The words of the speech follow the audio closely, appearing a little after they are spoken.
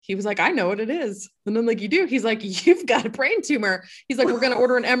He was like, I know what it is. And I'm like, you do? He's like, you've got a brain tumor. He's like, we're going to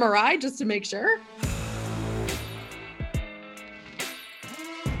order an MRI just to make sure.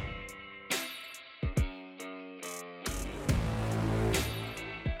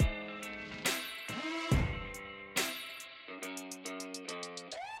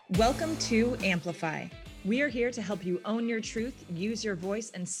 Welcome to Amplify. We are here to help you own your truth, use your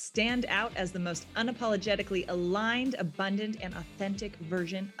voice, and stand out as the most unapologetically aligned, abundant, and authentic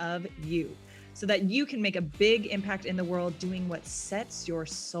version of you, so that you can make a big impact in the world doing what sets your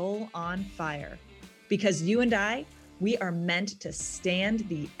soul on fire. Because you and I, we are meant to stand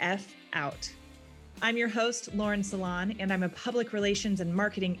the F out. I'm your host, Lauren Salon, and I'm a public relations and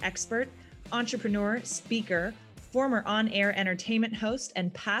marketing expert, entrepreneur, speaker, former on-air entertainment host,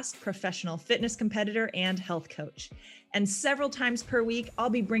 and past professional fitness competitor and health coach. And several times per week, I'll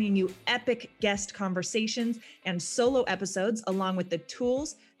be bringing you epic guest conversations and solo episodes, along with the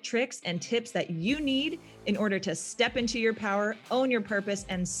tools, tricks, and tips that you need in order to step into your power, own your purpose,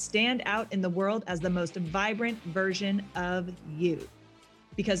 and stand out in the world as the most vibrant version of you.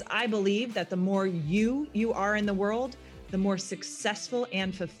 Because I believe that the more you are in the world, the more successful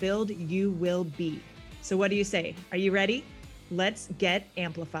and fulfilled you will be. So what do you say? Are you ready? Let's get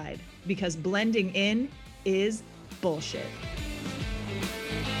amplified, because blending in is bullshit.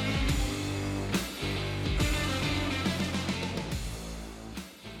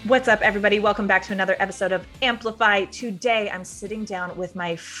 What's up, everybody? Welcome back to another episode of Amplify. Today, I'm sitting down with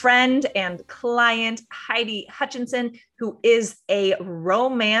my friend and client, Heidi Hutchinson, who is a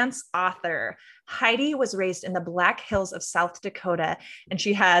romance author. Heidi was raised in the Black Hills of South Dakota, and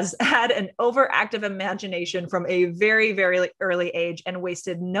she has had an overactive imagination from a very, very early age and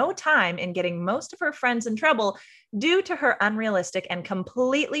wasted no time in getting most of her friends in trouble due to her unrealistic and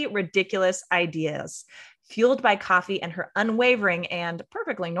completely ridiculous ideas. Fueled by coffee and her unwavering and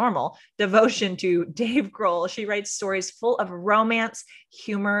perfectly normal devotion to Dave Grohl, she writes stories full of romance,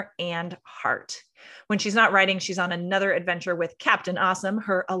 humor, and heart. When she's not writing, she's on another adventure with Captain Awesome,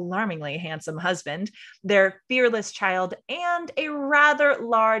 her alarmingly handsome husband, their fearless child, and a rather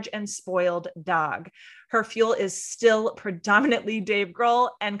large and spoiled dog. Her fuel is still predominantly Dave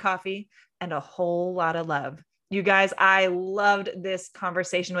Grohl and coffee and a whole lot of love. You guys, I loved this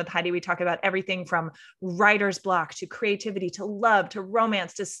conversation with Heidi. We talk about everything from writer's block to creativity to love to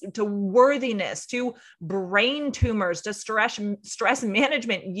romance to worthiness to brain tumors to stress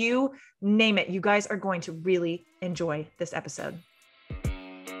management. You name it. You guys are going to really enjoy this episode.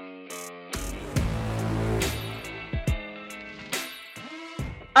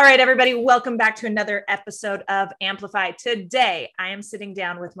 All right, everybody, welcome back to another episode of Amplify. Today, I am sitting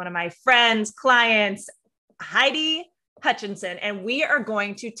down with one of my friends, clients, Heidi Hutchinson, and we are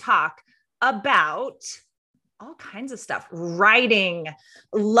going to talk about all kinds of stuff: writing,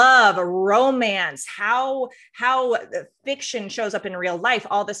 love, romance, how fiction shows up in real life,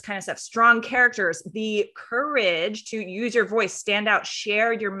 all this kind of stuff, strong characters, the courage to use your voice, stand out,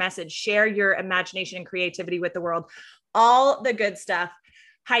 share your message, share your imagination and creativity with the world, all the good stuff.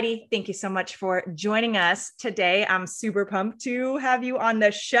 Heidi, thank you so much for joining us today. I'm super pumped to have you on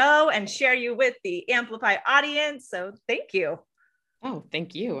the show and share you with the Amplify audience. So thank you. Oh,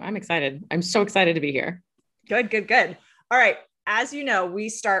 thank you. I'm excited. I'm so excited to be here. Good. All right. As you know, we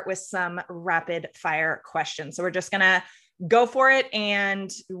start with some rapid fire questions. So we're just going to go for it,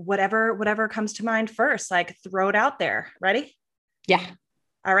 and whatever comes to mind first, like throw it out there. Ready? Yeah.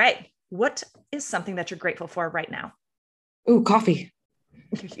 All right. What is something that you're grateful for right now? Ooh, coffee.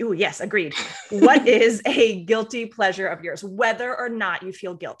 Ooh, yes, agreed. What is a guilty pleasure of yours, whether or not you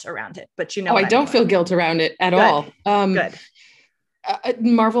feel guilt around it? But you know, I don't feel guilt around it at all. Good.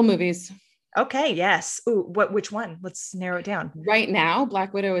 Marvel movies. Okay. Yes. Ooh, which one? Let's narrow it down. Right now,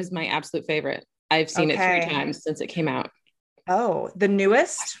 Black Widow is my absolute favorite. I've seen it 3 times since it came out. Oh, the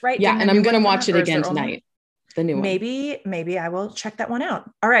newest, right? Yeah, and I'm going to watch it again tonight. The new one. Maybe I will check that one out.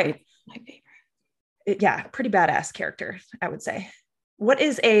 All right. It's my favorite. Yeah, pretty badass character, I would say. What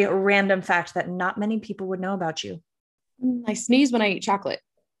is a random fact that not many people would know about you? I sneeze when I eat chocolate.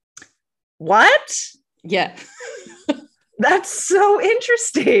 What? Yeah. That's so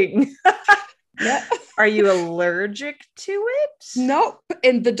interesting. Yeah. Are you allergic to it? Nope.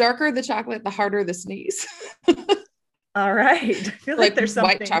 And the darker the chocolate, the harder the sneeze. All right. I feel like there's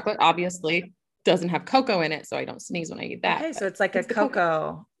something. White chocolate obviously doesn't have cocoa in it, so I don't sneeze when I eat that. Okay, so it's like a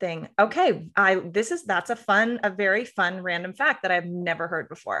cocoa thing. Okay, that's a very fun random fact that I've never heard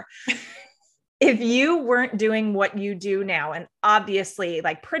before. If you weren't doing what you do now, and obviously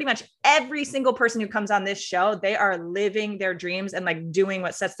like pretty much every single person who comes on this show, they are living their dreams and like doing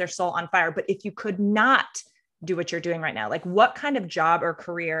what sets their soul on fire. But if you could not do what you're doing right now? Like what kind of job or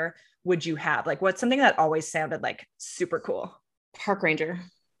career would you have? Like what's something that always sounded like super cool? Park ranger.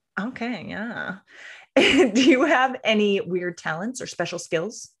 Okay. Yeah. Do you have any weird talents or special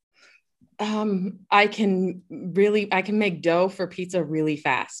skills? I can make dough for pizza really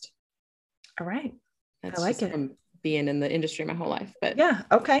fast. All right. That's I like just it. from being in the industry my whole life. But yeah.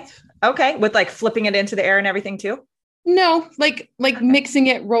 Okay. Okay. With like flipping it into the air and everything too. no, like Okay. mixing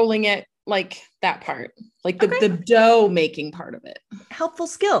it, rolling it, like that part, like the, Okay. the dough making part of it. Helpful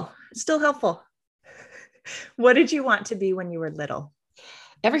skill. Still helpful. What did you want to be when you were little?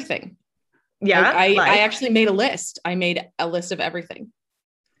 Everything. Yeah. I actually made a list. I made a list of everything.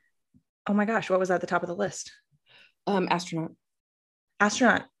 Oh my gosh. What was at the top of the list? Astronaut.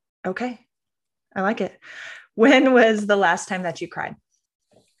 Astronaut. Okay. I like it. When was the last time that you cried?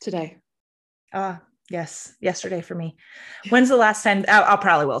 Today. Yes. Yesterday for me. When's the last time? I'll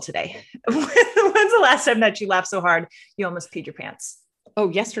probably will today. When's the last time that you laughed so hard you almost peed your pants? Oh,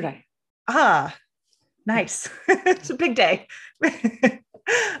 yesterday. Nice. It's a big day.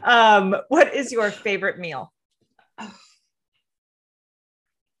 What is your favorite meal?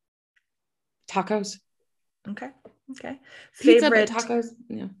 Tacos. Okay. Pizza, Favorite but tacos.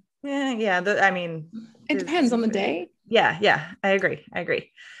 Yeah. Yeah. I mean, It depends on the day. Yeah. I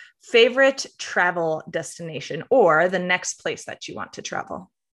agree. Favorite travel destination or the next place that you want to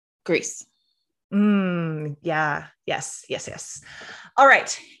travel? Greece. Yeah. Yes. All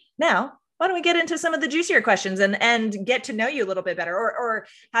right. Now, why don't we get into some of the juicier questions and get to know you a little bit better or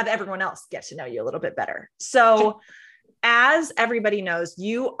have everyone else get to know you a little bit better. So as everybody knows,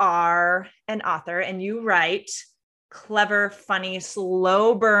 you are an author and you write clever, funny,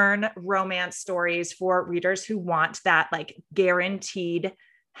 slow burn romance stories for readers who want that like guaranteed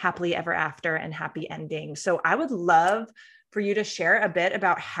happily ever after and happy ending. So I would love for you to share a bit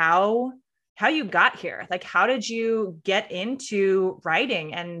about how you got here. Like, how did you get into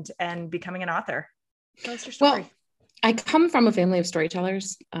writing and becoming an author? Tell us your story. Well, I come from a family of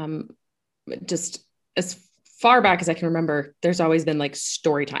storytellers. Just as far back as I can remember, there's always been like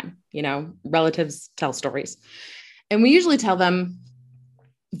story time, relatives tell stories. And we usually tell them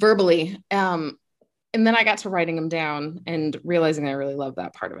verbally. And then I got to writing them down and realizing I really loved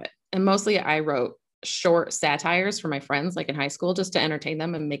that part of it. And mostly I wrote short satires for my friends, like in high school, just to entertain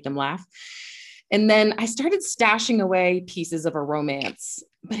them and make them laugh. And then I started stashing away pieces of a romance,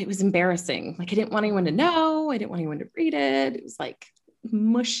 but it was embarrassing. Like I didn't want anyone to know. I didn't want anyone to read it. It was like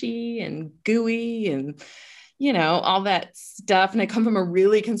mushy and gooey and, all that stuff. And I come from a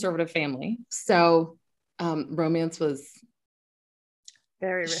really conservative family. So romance was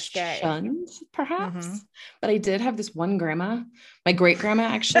very risque, shunned, perhaps. Mm-hmm. But I did have this one grandma, my great grandma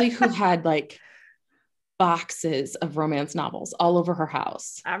actually, who had like boxes of romance novels all over her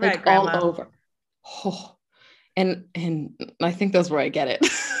house. All right, grandma. All over. Oh, and I think that's where I get it.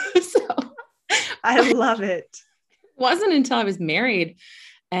 So I love it. It wasn't until I was married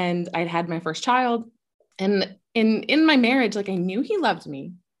and I'd had my first child, and in my marriage, like I knew he loved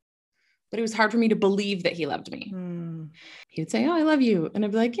me, but it was hard for me to believe that he loved me. He would say, "Oh, I love you," and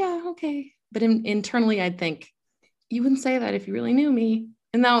I'd be like, "Yeah, okay," but internally, I'd think, "You wouldn't say that if you really knew me."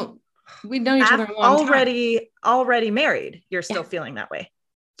 And now we'd known each other a long time. Already married. You're still feeling that way.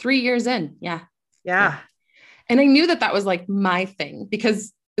 3 years in. Yeah. And I knew that was like my thing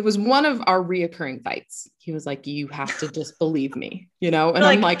because it was one of our reoccurring fights. He was like, "You have to just believe me," And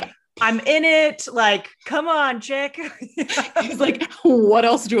I'm like, "I'm in it. Like, come on, chick." He's like, "What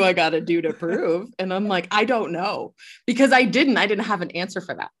else do I got to do to prove?" And I'm like, "I don't know," because I didn't have an answer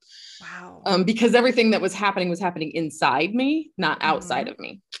for that. Wow. Because everything that was happening inside me, not outside of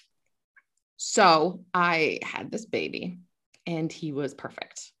me. So I had this baby and he was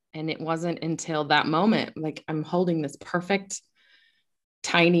perfect. And it wasn't until that moment, like I'm holding this perfect,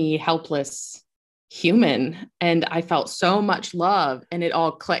 tiny, helpless human. And I felt so much love and it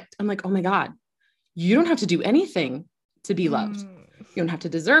all clicked. I'm like, oh my God, you don't have to do anything to be loved. You don't have to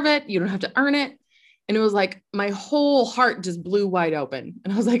deserve it. You don't have to earn it. And it was like, my whole heart just blew wide open.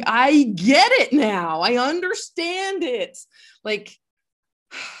 And I was like, I get it now. I understand it. Like,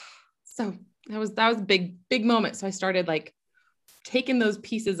 so that was a big, big moment. So I started like taking those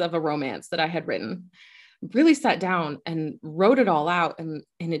pieces of a romance that I had written, really sat down and wrote it all out. And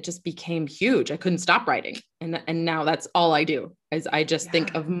it just became huge. I couldn't stop writing. And now that's all I do is I just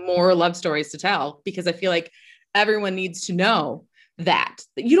think of more love stories to tell, because I feel like everyone needs to know that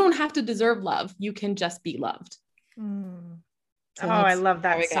you don't have to deserve love. You can just be loved. So I love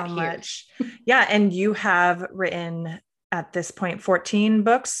that so much. Yeah. And you have written at this point 14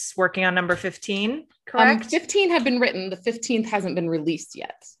 books, working on number 15, correct? 15 have been written. The 15th hasn't been released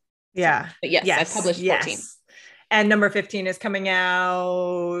yet. Yeah. So, but yes, I published 14. And number 15 is coming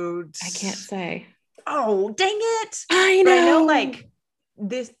out. I can't say. Oh, dang it. I know. But I know like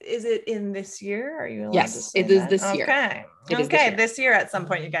this, is it in this year? Are you allowed to say it is that? this year. Okay. It is this year at some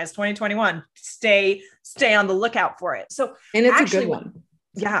point, you guys, 2021, stay on the lookout for it. So, and it's actually a good one.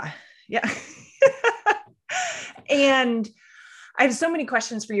 Yeah. Yeah. And I have so many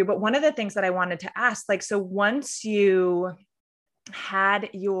questions for you, but one of the things that I wanted to ask, like, so once you had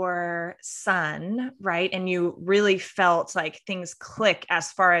your son, right, and you really felt like things click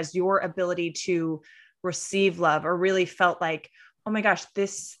as far as your ability to receive love, or really felt like, oh my gosh,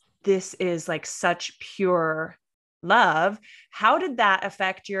 this is like such pure love. How did that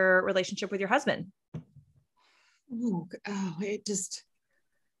affect your relationship with your husband?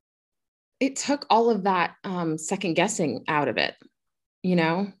 It took all of that second guessing out of it.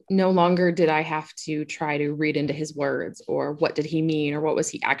 No longer did I have to try to read into his words, or what did he mean, or what was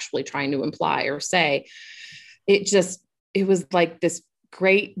he actually trying to imply or say. It was like this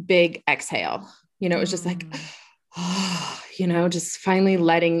great big exhale. It was just like, just finally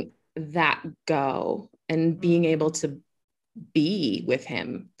letting that go and being able to be with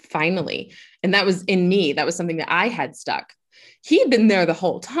him finally. And that was in me. That was something that I had stuck. He'd been there the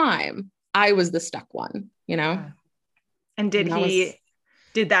whole time. I was the stuck one, And did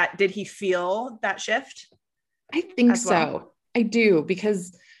he feel that shift? I think so. Well? I do,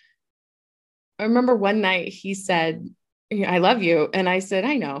 because I remember one night he said, I love you. And I said,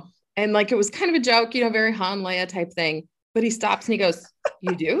 I know. And like, it was kind of a joke, very Han Leia type thing, but he stops and he goes,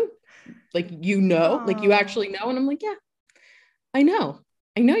 you do? Like, like you actually know? And I'm like, yeah, I know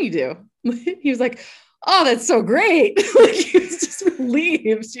you do. He was like, oh, that's so great. Like, he was just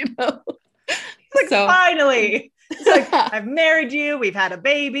relieved, Like, so, finally. It's like, I've married you. We've had a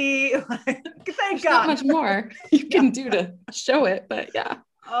baby. Thank God. Not much more you can do to show it, but yeah.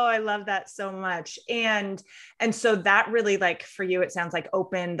 Oh, I love that so much. And so that really, like, for you, it sounds like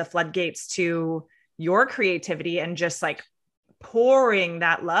opened the floodgates to your creativity and just like pouring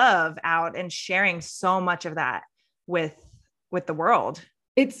that love out and sharing so much of that with the world.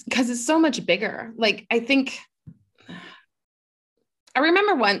 It's because it's so much bigger. Like, I think I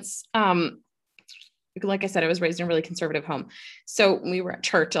remember once, like I said, I was raised in a really conservative home. So we were at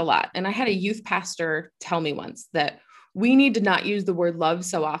church a lot. And I had a youth pastor tell me once that we need to not use the word love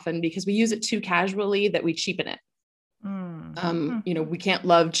so often because we use it too casually that we cheapen it. We can't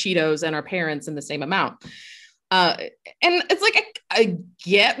love Cheetos and our parents in the same amount. And it's like, I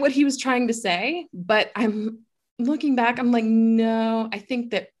get what he was trying to say, but I'm looking back, I'm like, no, I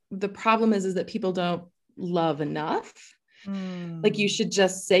think that the problem is that people don't love enough. Like, you should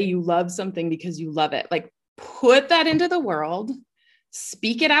just say you love something because you love it. Like, put that into the world,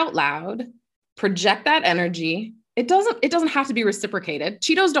 speak it out loud, project that energy. It doesn't have to be reciprocated.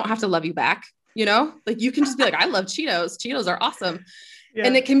 Cheetos don't have to love you back. Like, you can just be like, I love Cheetos. Cheetos are awesome. Yeah.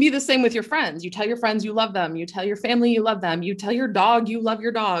 And it can be the same with your friends. You tell your friends you love them. You tell your family you love them. You tell your dog you love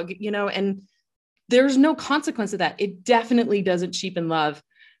your dog, and there's no consequence of that. It definitely doesn't cheapen love.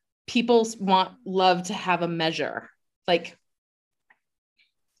 People want love to have a measure. Like,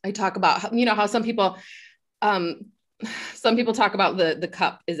 I talk about, how some people talk about the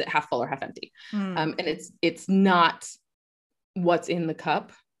cup. Is it half full or half empty? And it's not what's in the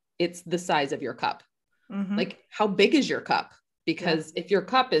cup. It's the size of your cup. Like, how big is your cup? Because if your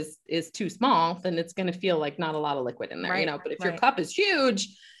cup is too small, then it's going to feel like not a lot of liquid in there, right, but if your cup is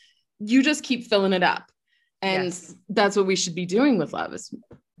huge, you just keep filling it up. And that's what we should be doing with love, is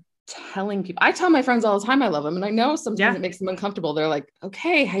telling people. I tell my friends all the time I love them. And I know sometimes it makes them uncomfortable. They're like,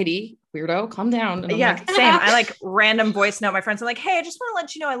 okay, Heidi, weirdo, calm down. And I'm like, same. I like random voice note my friends. I'm like, hey, I just want to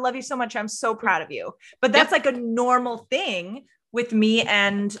let you know I love you so much. I'm so proud of you. But that's like a normal thing with me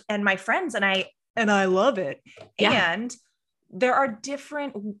and my friends. And I love it. Yeah. And there are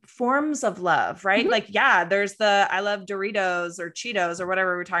different forms of love, right? Like, there's the, I love Doritos or Cheetos or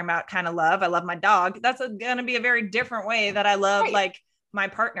whatever we're talking about kind of love. I love my dog. That's going to be a very different way that I love like my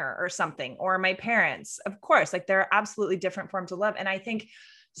partner or something, or my parents. Of course, like, there are absolutely different forms of love. And I think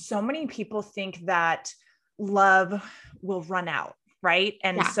so many people think that love will run out, right?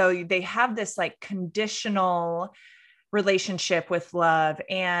 And so they have this like conditional relationship with love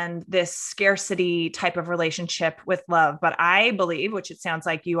and this scarcity type of relationship with love. But I believe, which it sounds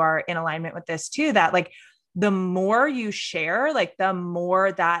like you are in alignment with this too, that like the more you share, like the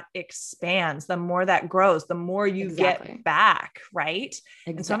more that expands, the more that grows, the more you get back. Right.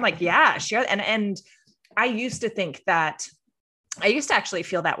 And so I'm like, share. And I used to think that I used to actually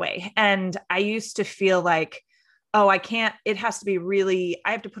feel that way. And I used to feel like oh, I can't, it has to be really,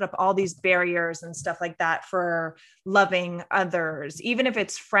 I have to put up all these barriers and stuff like that for loving others, even if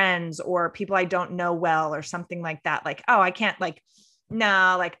it's friends or people I don't know well or something like that. Like, oh, I can't like,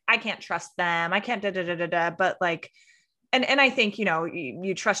 no, like I can't trust them. I can't but like, and I think, you know,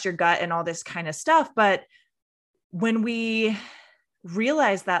 you trust your gut and all this kind of stuff. But when we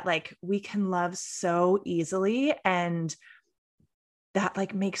realize that like we can love so easily, and that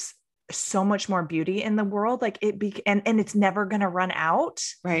like makes so much more beauty in the world, like and it's never going to run out.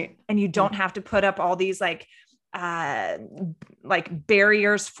 Right. And you don't have to put up all these like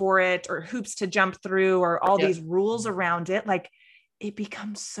barriers for it or hoops to jump through or all these rules around it. Like it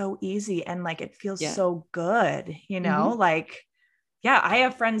becomes so easy and like it feels so good, you know. Like, yeah, I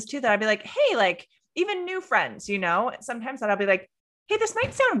have friends too that I'd be like, hey, like even new friends, you know, sometimes that I'll be like, hey, this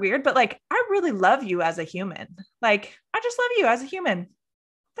might sound weird, but like I really love you as a human. Like I just love you as a human.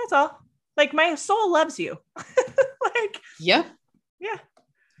 That's all. Like my soul loves you. Like, yeah.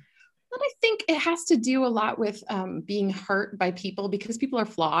 But I think it has to do a lot with being hurt by people, because people are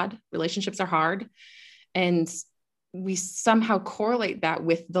flawed. Relationships are hard. And we somehow correlate that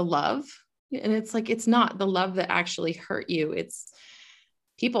with the love. And it's like, it's not the love that actually hurt you. It's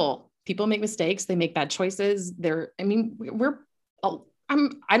people make mistakes. They make bad choices. I don't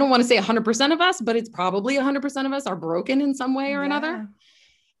want to say 100% of us, but it's probably 100% of us are broken in some way or another.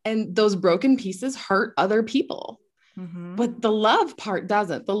 And those broken pieces hurt other people. But the love part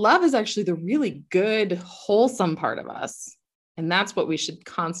doesn't. The love is actually the really good, wholesome part of us. And that's what we should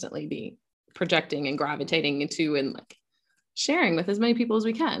constantly be projecting and gravitating into and like sharing with as many people as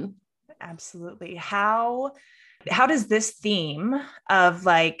we can. Absolutely. How does this theme of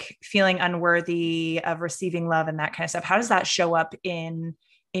like feeling unworthy of receiving love and that kind of stuff, how does that show up in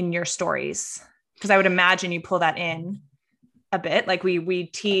your stories? Because I would imagine you pull that in a bit. Like we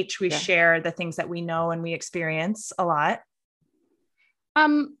teach, we share the things that we know and we experience a lot.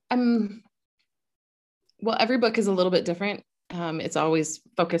 Well, every book is a little bit different. It's always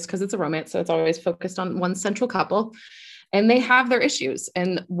focused, because it's a romance, so it's always focused on one central couple, and they have their issues,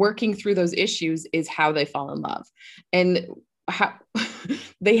 and working through those issues is how they fall in love. And how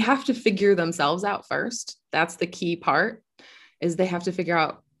they have to figure themselves out first. That's the key part, is they have to figure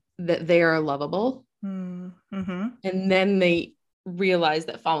out that they are lovable. And then they realize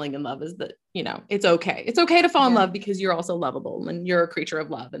that falling in love is it's okay. It's okay to fall in love, because you're also lovable and you're a creature of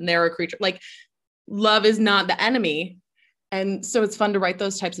love and they're a creature. Like love is not the enemy. And so it's fun to write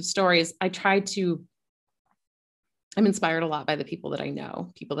those types of stories. I'm inspired a lot by the people that I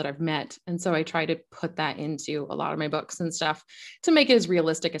know, people that I've met. And so I try to put that into a lot of my books and stuff to make it as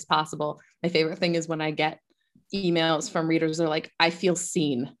realistic as possible. My favorite thing is when I get emails from readers that are like, I feel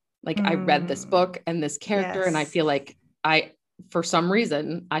seen. Like I read this book and this character, and I feel like for some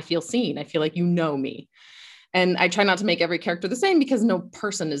reason, I feel seen. I feel like you know me. And I try not to make every character the same, because no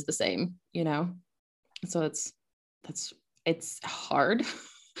person is the same, you know? So it's hard.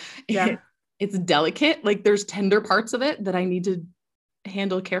 Yeah. It's delicate. Like there's tender parts of it that I need to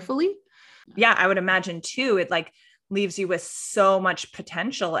handle carefully. Yeah. I would imagine too, it like leaves you with so much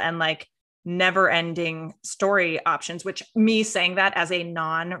potential and like never ending story options, which me saying that as a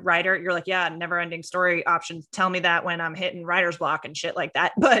non-writer, you're like, yeah, never ending story options. Tell me that when I'm hitting writer's block and shit like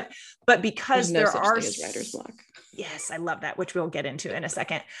that. But because there's no there are such thing as writer's block. Yes. I love that, which we'll get into in a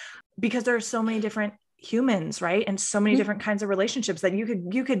second, because there are so many different humans, right? And so many different kinds of relationships that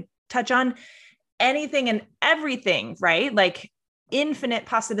you could touch on anything and everything, right? Like infinite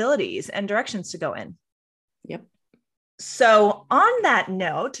possibilities and directions to go in. Yep. So on that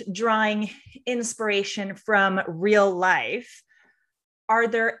note, drawing inspiration from real life, are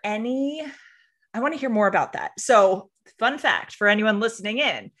there I want to hear more about that. So fun fact for anyone listening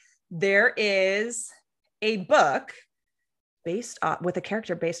in, there is a book with a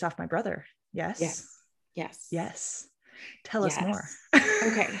character based off my brother. Yes. Tell us more.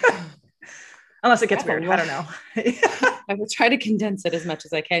 Okay. Unless it gets weird. I don't know. I will try to condense it as much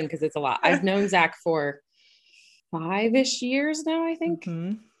as I can, because it's a lot. I've known Zach for 5-ish years now, I think.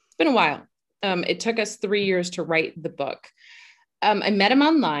 It's been a while. It took us 3 years to write the book. I met him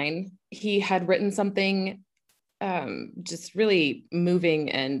online. He had written something just really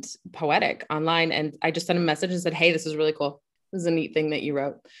moving and poetic online. And I just sent him a message and said, hey, this is really cool. This is a neat thing that you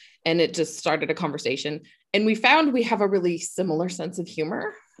wrote. And it just started a conversation. And we found we have a really similar sense of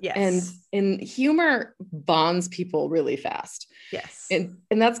humor. Yes. And humor bonds people really fast. Yes. And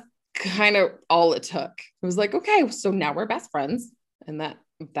that's kind of all it took. It was like, okay, so now we're best friends. And that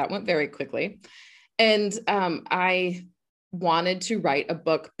went very quickly. And I wanted to write a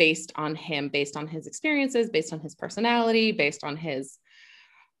book based on him, based on his experiences, based on his personality, based on his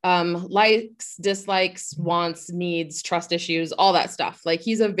likes, dislikes, wants, needs, trust issues, all that stuff. Like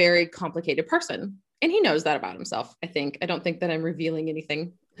he's a very complicated person and he knows that about himself. I don't think that I'm revealing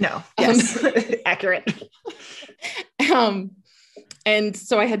anything. No. Yes. Accurate. And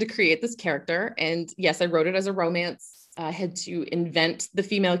so I had to create this character, and yes, I wrote it as a romance. I had to invent the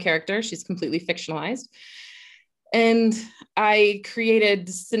female character. She's completely fictionalized. And I created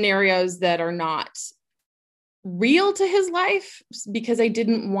scenarios that are not real to his life because I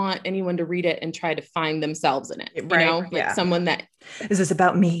didn't want anyone to read it and try to find themselves in it. Right. You know, like someone that, is this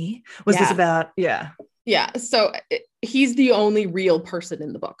about me? Was this about, Yeah. So he's the only real person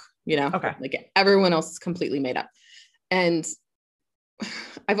in the book, you know, like everyone else is completely made up. And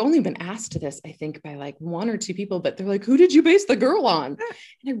I've only been asked this, I think, by like one or two people, but they're like, who did you base the girl on?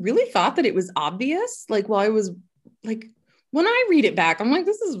 And I really thought that it was obvious. Like, well, I was like, when I read it back, I'm like,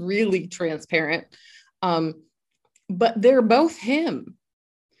 this is really transparent. But they're both him,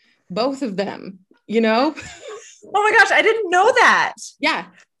 both of them, you know? Oh my gosh, I didn't know that. Yeah.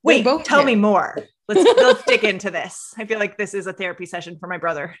 Wait, tell me more. Let's dig into this. I feel like this is a therapy session for my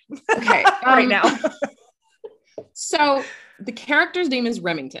brother. Okay. Right now. So the character's name is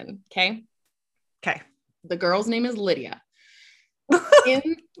Remington. Okay. The girl's name is Lydia.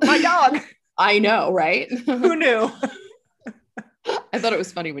 My dog. I know, right? Who knew? I thought it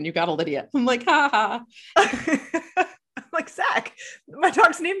was funny when you got a Lydia. I'm like, ha ha. I'm like, Zach, my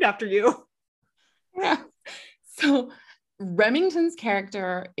dog's named after you. Yeah. So Remington's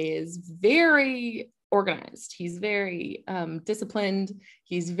character is very organized. He's very disciplined.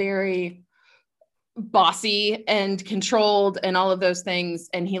 He's very bossy and controlled and all of those things.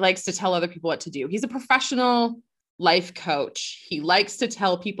 And he likes to tell other people what to do. He's a professional life coach. He likes to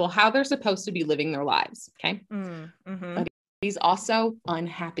tell people how they're supposed to be living their lives. Okay. Mm-hmm. But he's also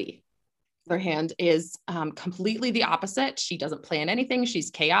unhappy. Her hand is completely the opposite. She doesn't plan anything.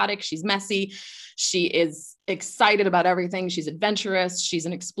 She's chaotic. She's messy. She is excited about everything. She's adventurous. She's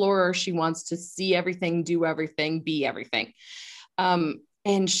an explorer. She wants to see everything, do everything, be everything.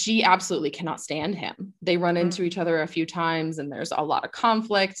 And she absolutely cannot stand him. They run into each other a few times and there's a lot of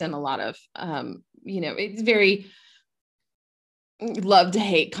conflict and a lot of, it's very love to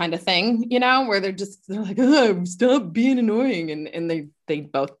hate kind of thing, you know, where they're like, oh, stop being annoying. And they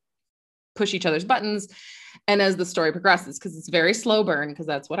both push each other's buttons. And as the story progresses, because it's very slow burn, because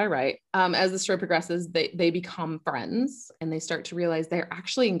that's what I write. As the story progresses, they become friends and they start to realize they're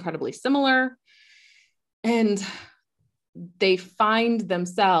actually incredibly similar. And they find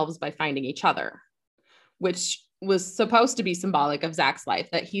themselves by finding each other, which was supposed to be symbolic of Zach's life,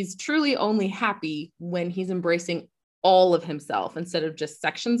 that he's truly only happy when he's embracing all of himself instead of just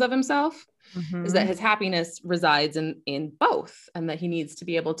sections of himself. Mm-hmm. Is that his happiness resides in both, and that he needs to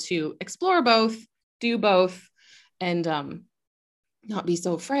be able to explore both, do both, and not be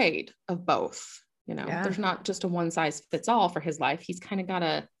so afraid of both. You know, there's not just a one size fits all for his life. He's kind of got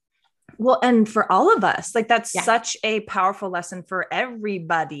to. Well, and for all of us, like that's such a powerful lesson for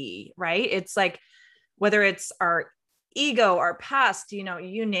everybody, right? It's like, whether it's our ego, our past, you know,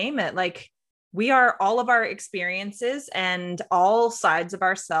 you name it, like we are all of our experiences and all sides of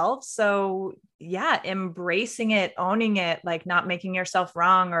ourselves. So yeah, embracing it, owning it, like not making yourself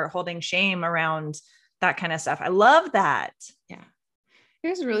wrong or holding shame around that kind of stuff. I love that. Yeah. It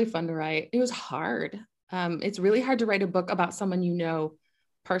was really fun to write. It was hard. It's really hard to write a book about someone, you know,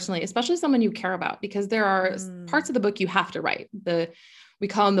 personally, especially someone you care about, because there are parts of the book you have to write. We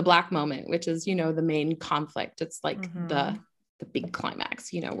call them the black moment, which is, you know, the main conflict. It's like the big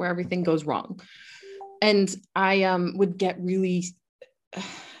climax, you know, where everything goes wrong. And I would get really,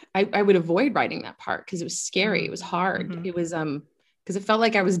 I would avoid writing that part because it was scary. It was hard. It was, because it felt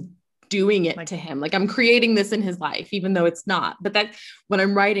like I was doing it to him. Like I'm creating this in his life, even though it's not. But that when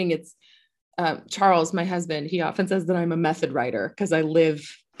I'm writing, it's Charles, my husband, he often says that I'm a method writer because I live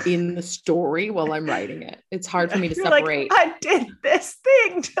in the story while I'm writing it. It's hard for me to separate. Like, I did this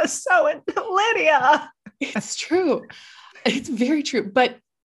thing to so into Lydia. It's true. It's very true. But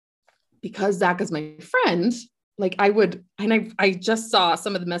because Zach is my friend, like I just saw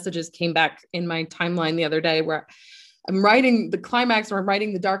some of the messages came back in my timeline the other day where I'm writing the climax or I'm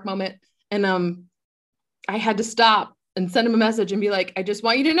writing the dark moment. And I had to stop and send him a message and be like, I just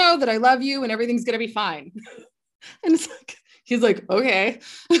want you to know that I love you and everything's going to be fine. And it's like, he's like, okay.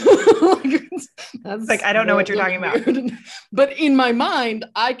 That's like, I don't know what you're talking about. But in my mind,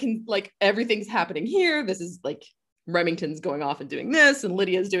 I can like, everything's happening here. This is like Remington's going off and doing this and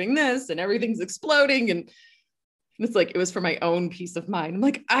Lydia's doing this and everything's exploding. And it's like, it was for my own peace of mind. I'm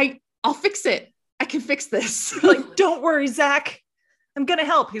like, I'll fix it. I can fix this. Like, don't worry, Zach. I'm going to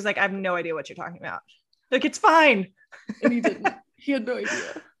help. He's like, I have no idea what you're talking about. Like, it's fine. And he didn't. He had no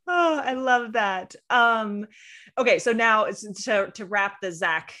idea. Oh, I love that. Okay. So now to wrap the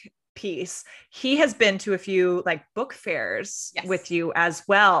Zach piece, he has been to a few like book fairs Yes. with you as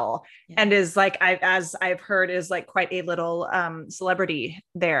well. Yeah. And is like, as I've heard, is like quite a little celebrity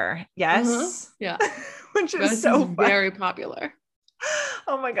there. Yes. Yeah. Which is He's so fun. very popular.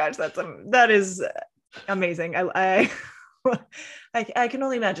 Oh my gosh. That is amazing. I can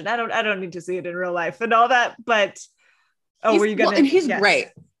only imagine. I don't need to see it in real life and all that, but were you gonna? And he's yes. great.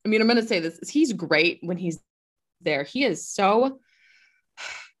 I mean, I'm going to say this. He's great when he's there. He is so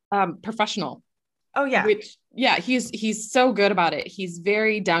professional. Oh yeah. He's so good about it. He's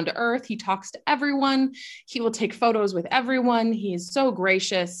very down to earth. He talks to everyone. He will take photos with everyone. He is so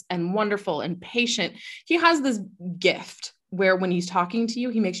gracious and wonderful and patient. He has this gift where when he's talking to you,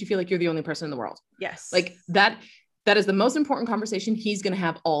 he makes you feel like you're the only person in the world. Yes. Like that is the most important conversation he's going to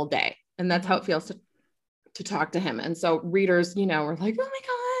have all day. And that's how it feels to talk to him. And so readers, are like, oh my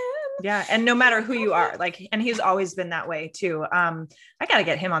God. Yeah. And no matter who you are, like, and he's always been that way too. I got to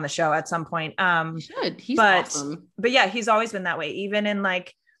get him on the show at some point. You should. He's awesome. But yeah, he's always been that way. Even in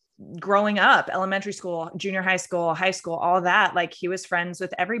like growing up, elementary school, junior high school, all that, like he was friends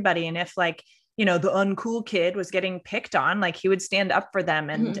with everybody. And if like, the uncool kid was getting picked on, like he would stand up for them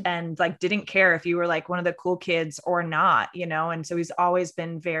and like, didn't care if you were like one of the cool kids or not, and so he's always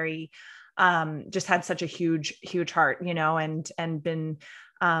been very, just had such a huge heart, and been,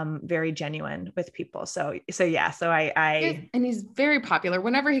 very genuine with people. So I and he's very popular.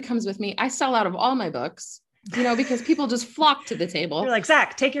 Whenever he comes with me, I sell out of all my books, because people just flock to the table. You're like,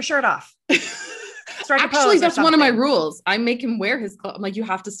 Zach, take your shirt off. Actually, that's one of my rules. I make him wear his clothes. I'm like, you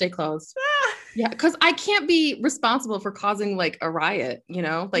have to stay closed. Yeah. Cause I can't be responsible for causing like a riot,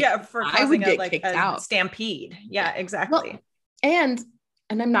 like for I would get kicked a out. Stampede. Yeah, exactly. Well, and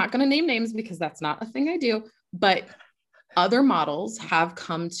I'm not going to name names because that's not a thing I do, but other models have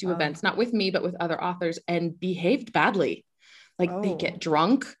come to events, not with me, but with other authors and behaved badly. Like they get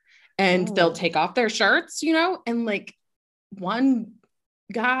drunk and they'll take off their shirts, and like one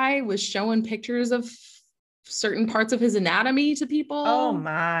guy was showing pictures of certain parts of his anatomy to people. Oh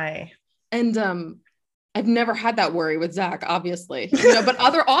my. And I've never had that worry with Zach, obviously, but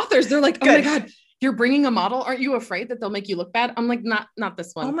other authors, they're like, oh my God, you're bringing a model. Aren't you afraid that they'll make you look bad? I'm like, not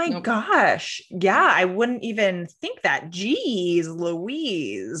this one. Oh my gosh. Yeah. I wouldn't even think that. Geez,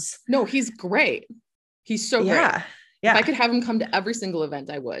 Louise. No, he's great. He's so great. Yeah. If I could have him come to every single event,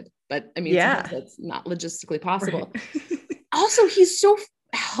 I would, but I mean, that's not logistically possible. Right. Also, he's so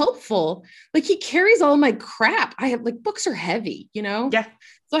helpful. Like he carries all my crap. I have like books are heavy, Yeah.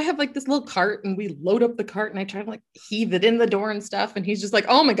 So I have like this little cart and we load up the cart and I try to like heave it in the door and stuff. And he's just like,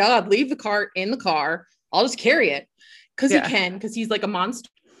 oh my God, leave the cart in the car. I'll just carry it. Cause he can, cause he's like a monster,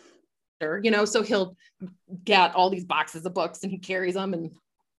 so he'll get all these boxes of books and he carries them and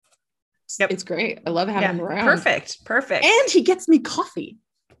it's great. I love having him around. Perfect. And he gets me coffee.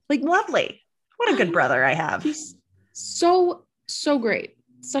 Like lovely. What a good brother I have. He's so great.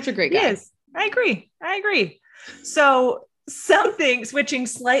 Such a great guy. He is. I agree. So switching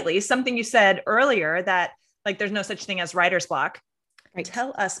slightly, something you said earlier that like, there's no such thing as writer's block. Right.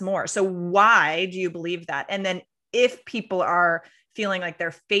 Tell us more. So why do you believe that? And then if people are feeling like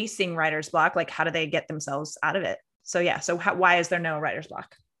they're facing writer's block, like how do they get themselves out of it? So why is there no writer's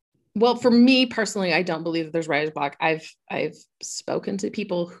block? Well, for me personally, I don't believe that there's writer's block. I've spoken to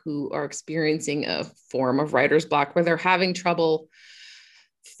people who are experiencing a form of writer's block where they're having trouble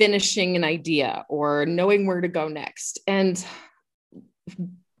finishing an idea or knowing where to go next. And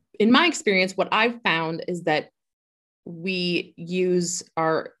in my experience, what I've found is that we use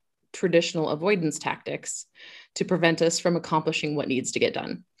our traditional avoidance tactics to prevent us from accomplishing what needs to get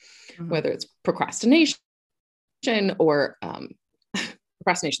done, whether it's procrastination or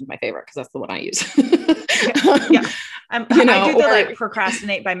procrastination is my favorite because that's the one I use. Yeah. I do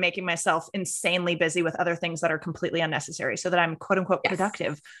procrastinate by making myself insanely busy with other things that are completely unnecessary so that I'm quote unquote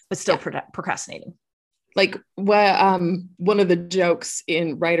productive, but still procrastinating. Like one of the jokes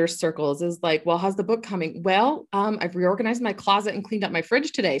in writers' circles is like, well, how's the book coming? Well, I've reorganized my closet and cleaned up my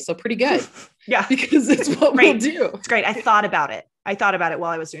fridge today. So pretty good. Yeah. Because it's what we'll do. It's great. I thought about it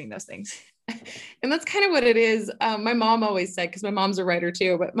while I was doing those things. And that's kind of what it is. My mom always said, because my mom's a writer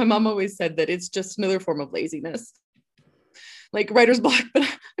too, but my mom always said that it's just another form of laziness. Like writer's block. But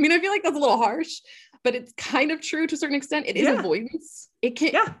I mean, I feel like that's a little harsh, but it's kind of true to a certain extent. It is avoidance. It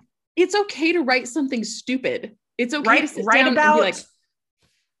can. Yeah. It's okay to write something stupid. It's okay to sit down and be like,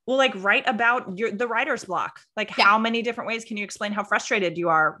 write about the writer's block. Like how many different ways can you explain how frustrated you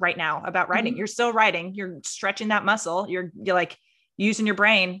are right now about writing? You're still writing. You're stretching that muscle. You're like using your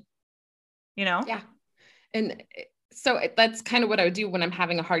brain, Yeah. And that's kind of what I would do when I'm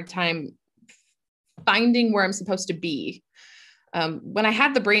having a hard time finding where I'm supposed to be. When I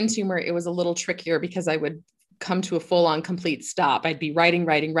had the brain tumor, it was a little trickier because I would come to a full on complete stop. I'd be writing,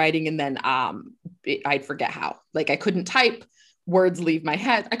 and then I'd forget how. Like I couldn't type, words leave my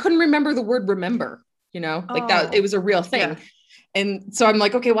head. I couldn't remember the word remember, like that. It was a real thing. Yeah. And so I'm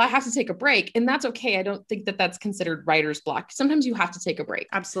like, okay, well, I have to take a break, and that's okay. I don't think that that's considered writer's block. Sometimes you have to take a break.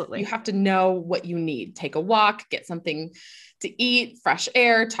 Absolutely. You have to know what you need. Take a walk, get something to eat, fresh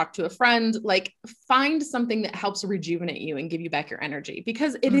air, talk to a friend, like find something that helps rejuvenate you and give you back your energy,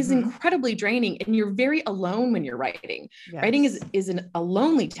 because it is incredibly draining and you're very alone when you're writing. Yes. Writing is a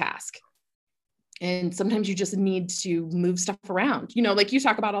lonely task. And sometimes you just need to move stuff around, like you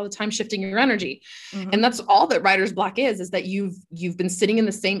talk about all the time, shifting your energy. And that's all that writer's block is that you've been sitting in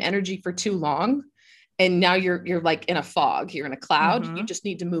the same energy for too long. And now you're like in a fog, you're in a cloud. You just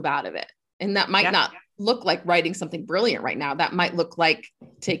need to move out of it. And that might not look like writing something brilliant right now. That might look like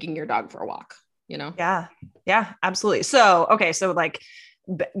taking your dog for a walk, Yeah. Yeah, absolutely. So, okay. So like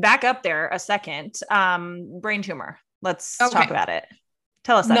back up there a second, brain tumor. Let's talk about it.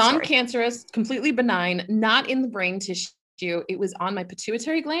 Tell us that non-cancerous, story. Completely benign, not in the brain tissue. It was on my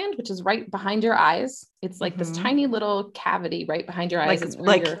pituitary gland, which is right behind your eyes. It's like this tiny little cavity right behind your eyes. It's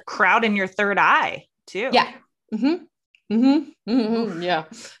like crowd in your third eye too. Yeah. Yeah.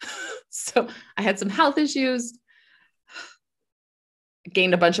 So I had some health issues,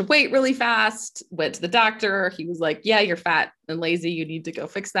 gained a bunch of weight really fast, went to the doctor. He was like, yeah, you're fat and lazy. You need to go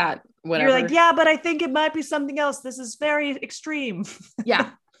fix that. Whatever. You're like, yeah, but I think it might be something else. This is very extreme.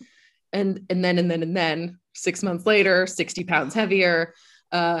 Yeah. And then 6 months later, 60 pounds heavier.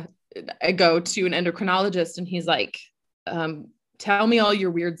 I go to an endocrinologist and he's like, tell me all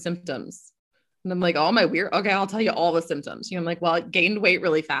your weird symptoms. And I'm like, all my weird. Okay. I'll tell you all the symptoms. I'm like, well, I gained weight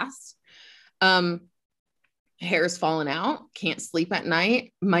really fast. Hair's fallen out. Can't sleep at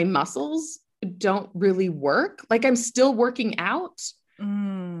night. My muscles don't really work. Like I'm still working out,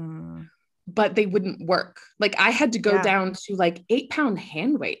 but they wouldn't work. Like I had to go down to like 8-pound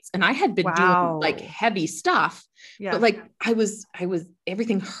hand weights, and I had been doing like heavy stuff, but like I was,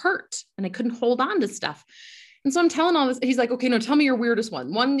 everything hurt and I couldn't hold on to stuff. And so I'm telling all this, he's like, okay, no, tell me your weirdest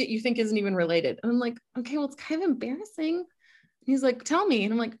one that you think isn't even related. And I'm like, okay, well, it's kind of embarrassing. And he's like, tell me.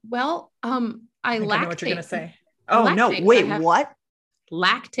 And I'm like, well, I lactate. I know what you're going to say. Oh no, wait, what?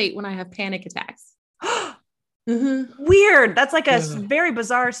 Lactate when I have panic attacks. Weird. That's like a very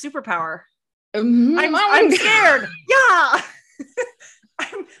bizarre superpower. I'm scared. Yeah.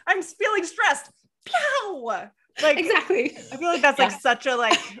 I'm feeling stressed. Pew! Like exactly. I feel like that's like such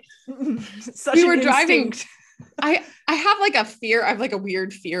a such we were driving. I have like a fear. I have like a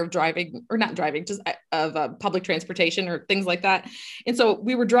weird fear of driving, or not driving, just of public transportation or things like that. And so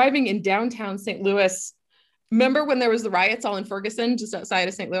we were driving in downtown St. Louis. Remember when there was the riots all in Ferguson, just outside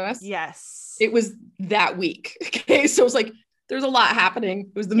of St. Louis? Yes. It was that week. Okay. So it was like, there's a lot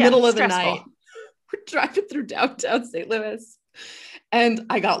happening. It was the middle of the night. We're driving through downtown St. Louis and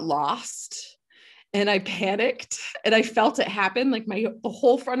I got lost and I panicked and I felt it happen. Like the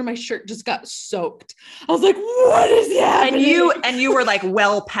whole front of my shirt just got soaked. I was like, what is happening? And you were like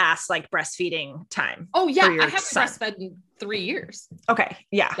well past like breastfeeding time. Oh yeah. I haven't breastfed in 3 years. Okay.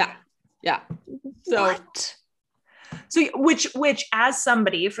 Yeah. Yeah. Yeah. So what? So which as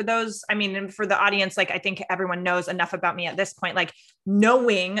somebody, for those, I mean, and for the audience, like I think everyone knows enough about me at this point, like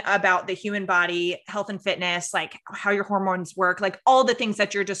knowing about the human body, health and fitness, like how your hormones work, like all the things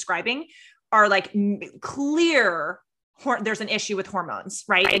that you're describing are like clear. There's an issue with hormones,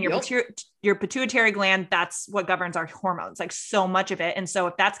 right? And your pituitary gland, that's what governs our hormones, like so much of it. And so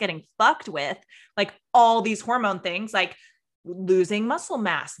if that's getting fucked with, like all these hormone things, like losing muscle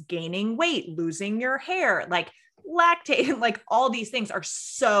mass, gaining weight, losing your hair, like lactate, like all these things are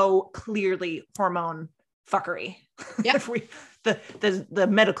so clearly hormone fuckery. Yeah. the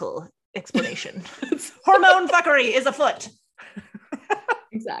medical explanation. Hormone fuckery is afoot.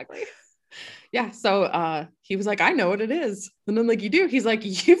 Exactly. Yeah. So he was like, I know what it is. And I'm like, you do? He's like,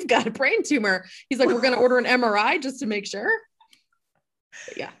 you've got a brain tumor. He's like, we're going to order an MRI just to make sure.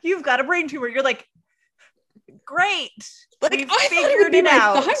 But yeah. You've got a brain tumor. You're like, great. Like I thought it would be my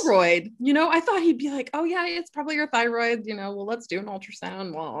thyroid, I thought he'd be like, oh yeah, it's probably your thyroid, well, let's do an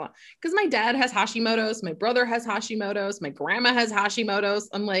ultrasound. Because my dad has Hashimoto's, my brother has Hashimoto's, my grandma has Hashimoto's.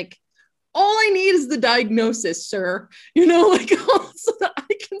 I'm like, all I need is the diagnosis, sir, like so that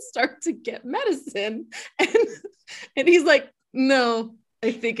I can start to get medicine. And he's like, no,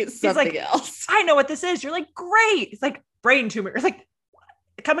 I think it's something else. I know what this is. You're like, great. It's like brain tumor. It's like,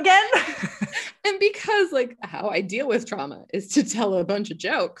 come again. And because like how I deal with trauma is to tell a bunch of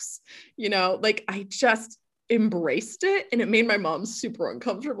jokes, like embraced it, and it made my mom super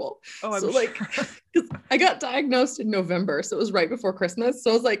uncomfortable. Oh, so like, because I got diagnosed in November, so it was right before Christmas.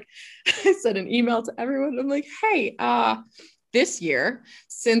 So I was like, I sent an email to everyone. I'm like, hey, this year,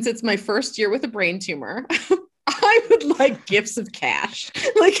 since it's my first year with a brain tumor, I would like gifts of cash.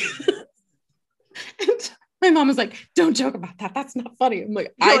 Like, and my mom was like, don't joke about that. That's not funny. I'm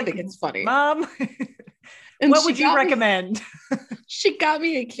like, I think it's funny. Mom, and what would you recommend? She got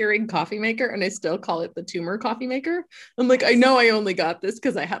me a Keurig coffee maker, and I still call it the tumor coffee maker. I'm like, I know I only got this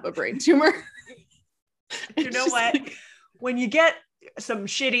because I have a brain tumor. You know what? Like, when you get some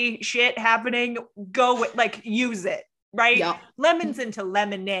shitty shit happening, go with, like, use it, right? Yeah. Lemons into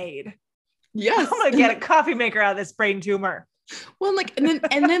lemonade. Yes. I'm gonna get a coffee maker out of this brain tumor. Well, like, and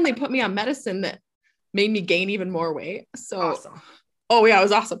then they put me on medicine that made me gain even more weight. So, awesome. Oh yeah, it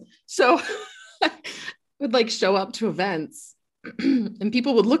was awesome. So I would like show up to events and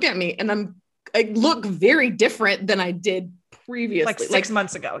people would look at me, and I look very different than I did previously. Like 6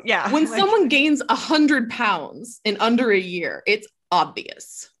 months ago. Yeah. When someone gains 100 pounds in under a year, it's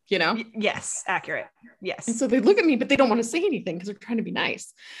obvious, you know? Yes. Accurate. Yes. And so they look at me, but they don't want to say anything because they're trying to be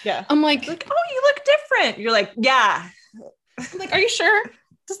nice. Yeah. I'm like, oh, you look different. You're like, yeah. I'm like, are you sure?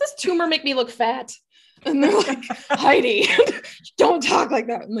 Does this tumor make me look fat? And they're like, Heidi, don't talk like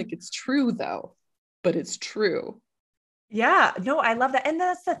that. I'm like, it's true though, but it's true. Yeah, no, I love that. And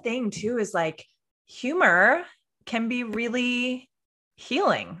that's the thing too, is like humor can be really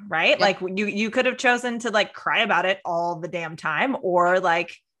healing, right? Yeah. Like you could have chosen to like cry about it all the damn time, or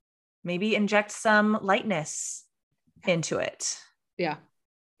like maybe inject some lightness into it. Yeah.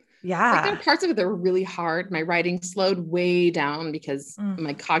 Yeah. Like there are parts of it that were really hard. My writing slowed way down because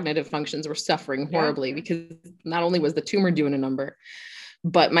my cognitive functions were suffering horribly, because not only was the tumor doing a number,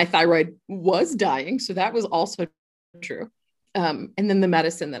 but my thyroid was dying. So that was also true. And then the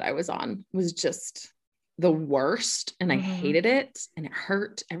medicine that I was on was just the worst, and I hated it, and it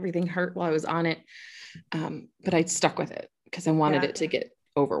hurt. Everything hurt while I was on it. But I stuck with it because I wanted it to get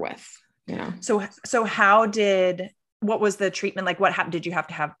over with, you know? So what was the treatment? Like what happened? Did you have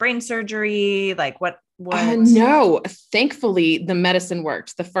to have brain surgery? Like what? No, thankfully the medicine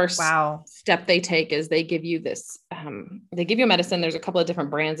worked. The first wow. step they take is they give you this, they give you a medicine. There's a couple of different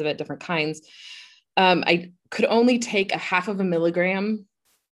brands of it, different kinds. I could only take 0.5 milligram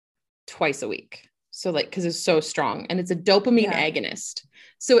twice a week. So like, cause it's so strong, and it's a dopamine agonist.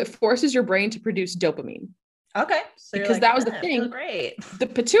 So it forces your brain to produce dopamine. Okay. So because that was the thing. Great. The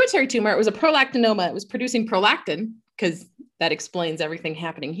pituitary tumor, it was a prolactinoma. It was producing prolactin, because that explains everything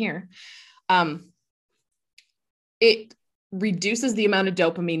happening here. It reduces the amount of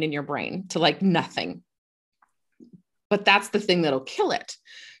dopamine in your brain to like nothing, but that's the thing that'll kill it.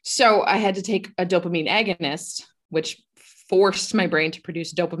 So I had to take a dopamine agonist, which forced my brain to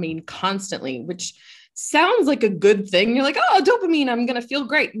produce dopamine constantly, which sounds like a good thing. You're like, oh, dopamine, I'm going to feel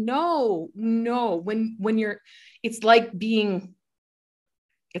great. No. When you're, it's like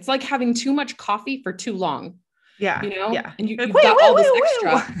having too much coffee for too long. Yeah. You know, and you've like, got all this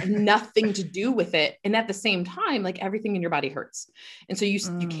extra, nothing to do with it. And at the same time, like everything in your body hurts. And so you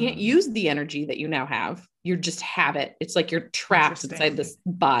can't use the energy that you now have. You just have it. It's like you're trapped inside this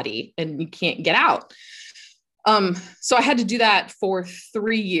body and you can't get out. So I had to do that for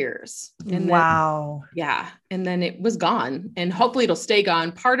 3 years. And wow. And then it was gone, and hopefully it'll stay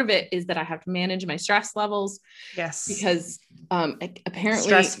gone. Part of it is that I have to manage my stress levels. Yes. Because, apparently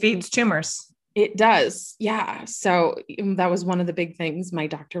stress feeds tumors. It does. Yeah. So that was one of the big things. My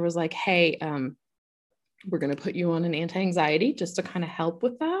doctor was like, hey, we're going to put you on an anti-anxiety just to kind of help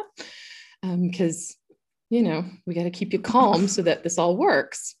with that. Because, you know, we got to keep you calm so that this all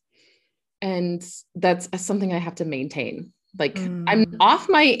works. And that's something I have to maintain. Like I'm off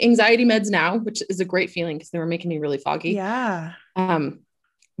my anxiety meds now, which is a great feeling because they were making me really foggy. Yeah.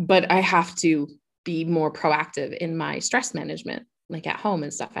 But I have to be more proactive in my stress management, like at home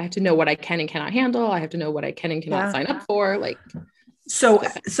and stuff. I have to know what I can and cannot handle. I have to know what I can and cannot sign up for. Like, so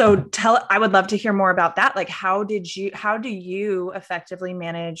I would love to hear more about that. Like, how do you effectively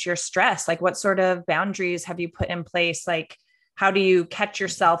manage your stress? Like, what sort of boundaries have you put in place? Like, how do you catch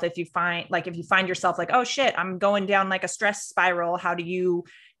yourself if you find yourself like, oh shit, I'm going down like a stress spiral? How do you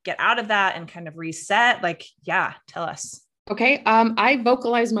get out of that and kind of reset? Like, yeah, tell us. Okay. I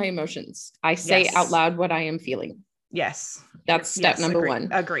vocalize my emotions. I say out loud what I am feeling. Yes. That's step number one.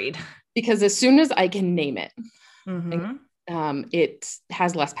 Agreed. Because as soon as I can name it, it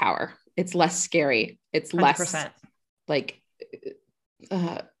has less power. It's less scary. It's 100%. Less like,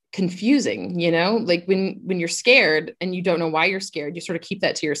 confusing, you know, like when you're scared and you don't know why you're scared, you sort of keep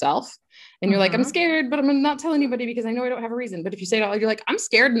that to yourself and you're like, I'm scared, but I'm not telling anybody because I know I don't have a reason. But if you say it out loud, you're like, I'm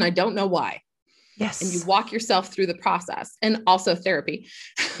scared and I don't know why. Yes. And you walk yourself through the process, and also therapy.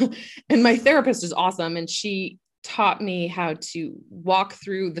 And my therapist is awesome. And she taught me how to walk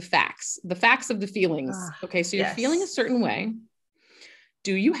through the facts of the feelings. Okay. So you're feeling a certain way.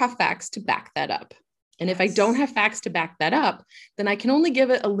 Do you have facts to back that up? And if I don't have facts to back that up, then I can only give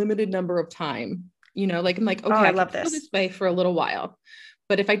it a limited number of time, like, I'm like, okay, I love feel this way for a little while,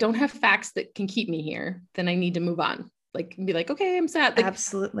 but if I don't have facts that can keep me here, then I need to move on. Like, be like, okay, I'm sad. Like,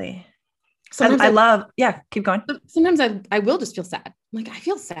 absolutely. Sometimes keep going. Sometimes I will just feel sad. I'm like, I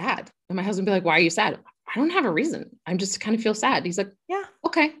feel sad. And my husband will be like, why are you sad? I don't have a reason. I'm just kind of feel sad. He's like, yeah,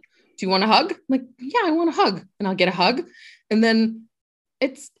 okay. Do you want a hug? I'm like, yeah, I want a hug. And I'll get a hug. And then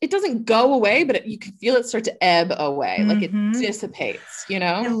it doesn't go away, but you can feel it start to ebb away. Like it dissipates,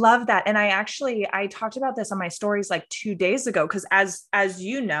 I love that. And I talked about this on my stories like 2 days ago. Cause as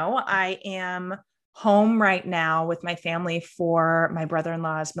you know, I am home right now with my family for my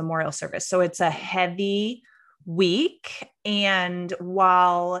brother-in-law's memorial service. So it's a heavy week. And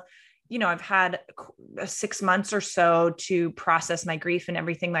while, I've had 6 months or so to process my grief and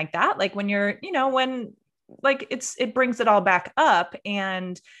everything like that, like when you're, when like it brings it all back up.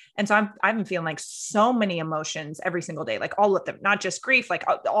 And so I've been feeling like so many emotions every single day, like all of them, not just grief, like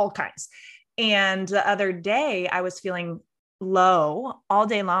all kinds. And the other day I was feeling low all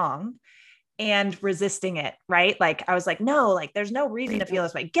day long and resisting it. Right. Like I was like, no, like there's no reason to feel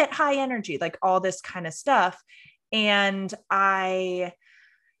this way. Get high energy, like all this kind of stuff. And and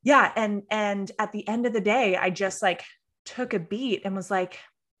at the end of the day, I just like took a beat and was like,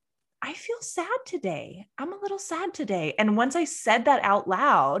 I feel sad today. I'm a little sad today. And once I said that out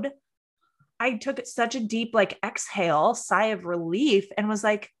loud, I took such a deep, like exhale, sigh of relief, and was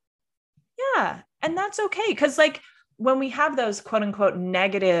like, yeah, and that's okay. Cause like when we have those quote unquote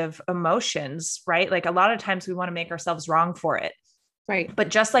negative emotions, right? Like a lot of times we want to make ourselves wrong for it. Right. But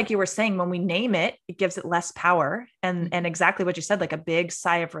just like you were saying, when we name it, it gives it less power. And exactly what you said, like a big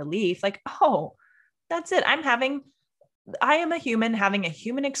sigh of relief, like, oh, that's it. I am a human having a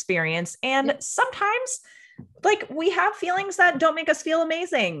human experience. And sometimes like we have feelings that don't make us feel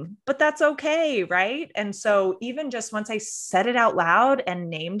amazing, but that's okay. Right. And so even just once I said it out loud and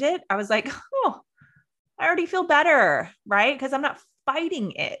named it, I was like, oh, I already feel better. Right. Cause I'm not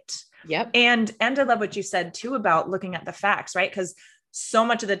fighting it. Yep. And I love what you said too, about looking at the facts, right? Cause so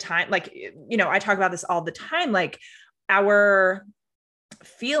much of the time, like, I talk about this all the time, like our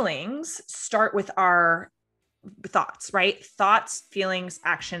feelings start with our thoughts, right? Thoughts, feelings,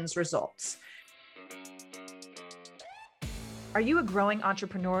 actions, results. Are you a growing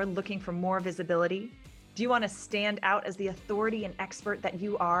entrepreneur looking for more visibility? Do you want to stand out as the authority and expert that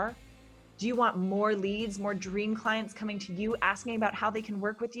you are? Do you want more leads, more dream clients coming to you asking about how they can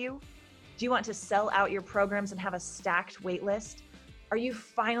work with you? Do you want to sell out your programs and have a stacked wait list? Are you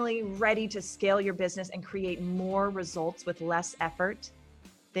finally ready to scale your business and create more results with less effort?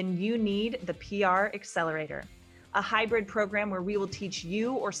 Then you need the PR Accelerator, a hybrid program where we will teach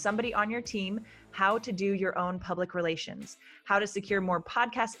you or somebody on your team how to do your own public relations, how to secure more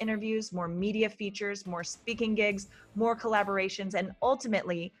podcast interviews, more media features, more speaking gigs, more collaborations, and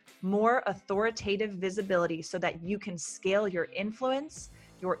ultimately more authoritative visibility so that you can scale your influence,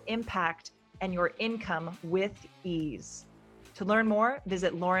 your impact, and your income with ease. To learn more,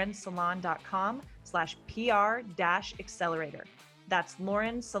 visit laurensalon.com/PR-accelerator. That's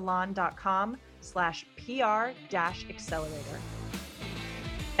laurensalon.com/PR-accelerator.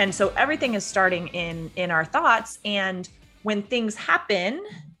 And so everything is starting in our thoughts. And when things happen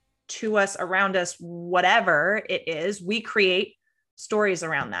to us, around us, whatever it is, we create stories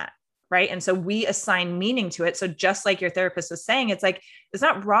around that. Right. And so we assign meaning to it. So just like your therapist was saying, it's like, it's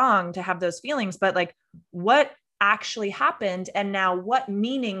not wrong to have those feelings, but like what actually happened? And now what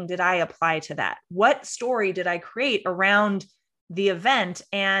meaning did I apply to that? What story did I create around the event?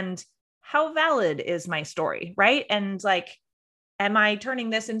 And how valid is my story? Right. And like, am I turning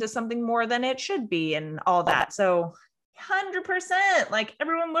this into something more than it should be and all that? So 100%, like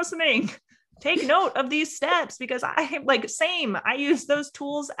everyone listening, take note of these steps because I use those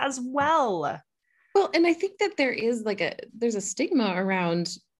tools as well. Well, and I think that there's a stigma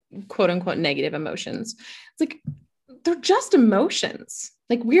around quote unquote negative emotions. It's like, they're just emotions.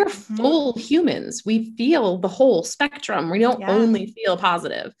 Like we are full humans. We feel the whole spectrum. We don't only feel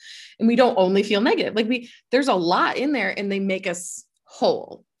positive and we don't only feel negative. Like there's a lot in there and they make us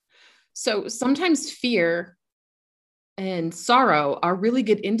whole. So sometimes fear and sorrow are really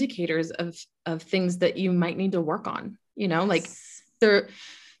good indicators of things that you might need to work on,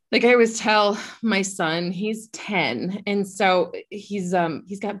 like I always tell my son, he's 10. And so he's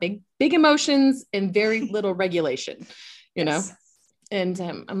got big emotions and very little regulation, you know? And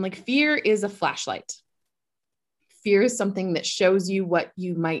I'm like, fear is a flashlight. Fear is something that shows you what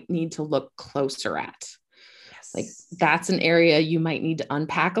you might need to look closer at. Yes. Like that's an area you might need to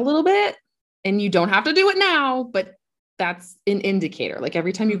unpack a little bit, and you don't have to do it now, but that's an indicator. Like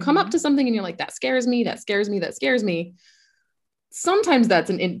every time you come up to something and you're like, that scares me, that scares me, that scares me. Sometimes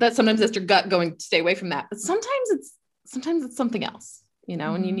sometimes that's your gut going to stay away from that. But sometimes it's something else,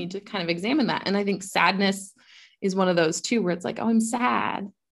 and you need to kind of examine that. And I think sadness is one of those too, where it's like, oh, I'm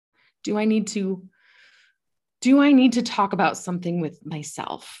sad. Do I need to talk about something with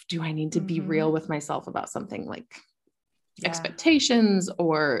myself? Do I need to be real with myself about something like expectations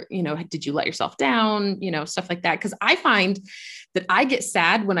or, did you let yourself down, stuff like that? Cause I find that I get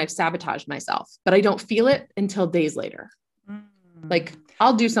sad when I've sabotaged myself, but I don't feel it until days later. Like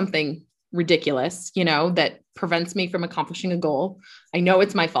I'll do something ridiculous, that prevents me from accomplishing a goal. I know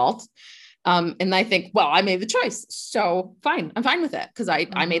it's my fault. And I think, well, I made the choice. So fine. I'm fine with it. Cause I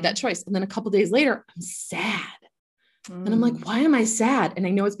made that choice. And then a couple of days later, I'm sad. And I'm like, why am I sad? And I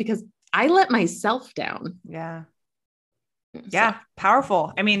know it's because I let myself down. Yeah. Yeah.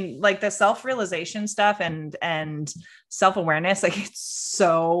 Powerful. I mean, like the self-realization stuff and self-awareness, like it's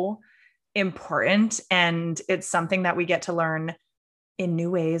so important. And it's something that we get to learn in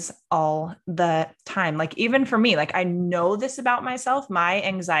new ways all the time. Like even for me, like I know this about myself, my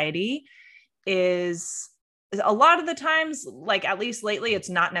anxiety is a lot of the times, like at least lately, it's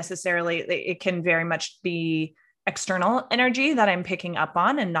not necessarily, it can very much be external energy that I'm picking up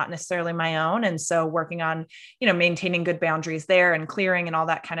on and not necessarily my own. And so working on, maintaining good boundaries there and clearing and all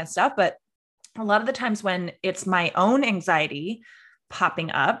that kind of stuff. But a lot of the times when it's my own anxiety popping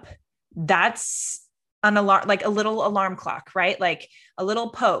up, that's an alarm, like a little alarm clock, right? Like a little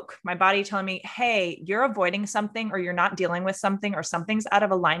poke, my body telling me, hey, you're avoiding something or you're not dealing with something or something's out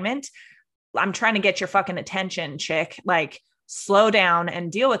of alignment. I'm trying to get your fucking attention, chick. Like slow down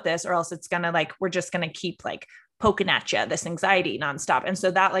and deal with this, or else it's going to like, we're just going to keep like poking at you, this anxiety nonstop. And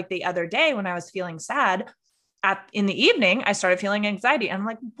so that like the other day when I was feeling sad in the evening, I started feeling anxiety and I'm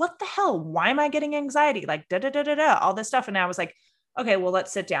like, what the hell? Why am I getting anxiety? Like all this stuff. And I was like, okay, well,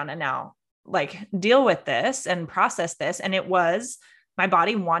 let's sit down and now like deal with this and process this. And it was my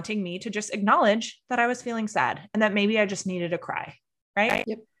body wanting me to just acknowledge that I was feeling sad and that maybe I just needed to cry. Right.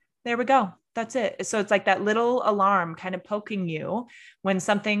 Yep. There we go. That's it. So it's like that little alarm kind of poking you when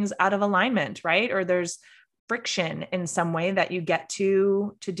something's out of alignment, right? Or there's friction in some way that you get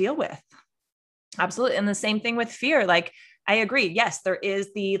to deal with. Absolutely. And the same thing with fear. Like, I agree. Yes, there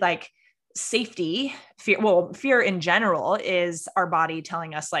is the like safety fear. Well, fear in general is our body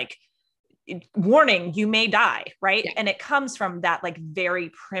telling us like, warning, you may die. Right. Yeah. And it comes from that like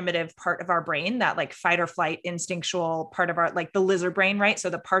very primitive part of our brain, that like fight or flight instinctual part of our, like the lizard brain. Right. So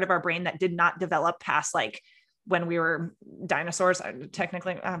the part of our brain that did not develop past like when we were dinosaurs,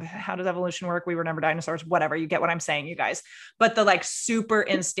 technically, how does evolution work? We were never dinosaurs, whatever. You get what I'm saying, you guys, but the like super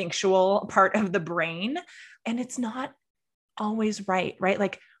instinctual part of the brain. And it's not always right.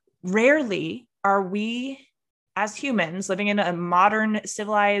 Like rarely are we as humans living in a modern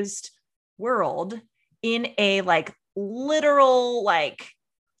civilized world in a like literal, like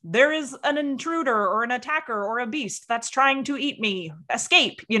there is an intruder or an attacker or a beast that's trying to eat me,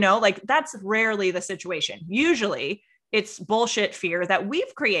 escape, like that's rarely the situation. Usually it's bullshit fear that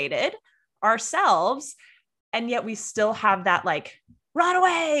we've created ourselves. And yet we still have that like run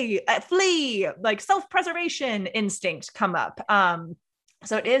away, flee, like self-preservation instinct come up.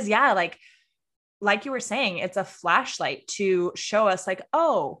 So it is, yeah, like you were saying, it's a flashlight to show us like,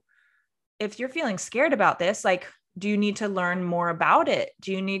 oh, if you're feeling scared about this, like, do you need to learn more about it?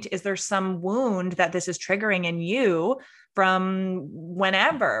 Is there some wound that this is triggering in you from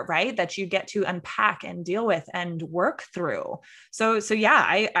whenever, right? That you get to unpack and deal with and work through. So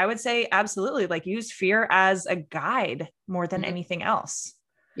yeah, I would say absolutely like use fear as a guide more than anything else.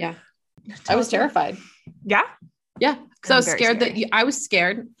 Yeah. I was terrified. Yeah. Yeah. So I was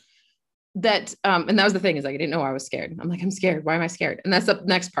scared that, and that was the thing is like, I didn't know I was scared. I'm like, I'm scared. Why am I scared? And that's the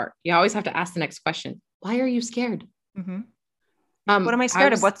next part. You always have to ask the next question. Why are you scared? Mm-hmm. What am I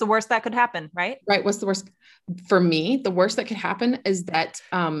scared of? What's the worst that could happen? Right. What's the worst for me? The worst that could happen is that,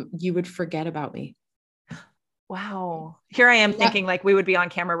 you would forget about me. Wow. Here I am thinking like we would be on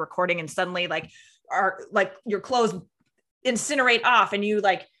camera recording and suddenly like your clothes incinerate off and you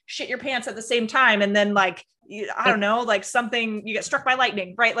like shit your pants at the same time. And then like, I don't know, like something, you get struck by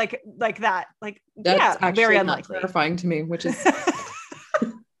lightning, right? Like that, like, that's very unlikely. Terrifying to me, which is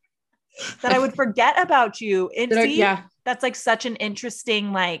that I would forget about you. That's like such an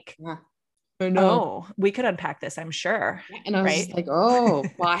interesting, like, I know. Oh, we could unpack this, I'm sure. And I was like, oh,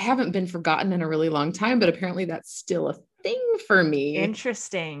 well, I haven't been forgotten in a really long time, but apparently that's still thing for me.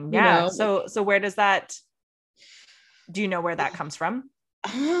 Interesting. You Yeah. know? So do you know where that comes from?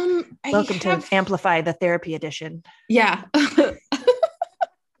 Welcome to Amplify, the therapy edition. Yeah.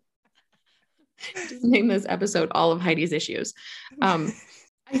 Just name this episode All of Heidi's Issues. I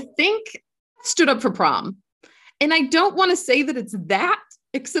think stood up for prom. And I don't want to say that it's that,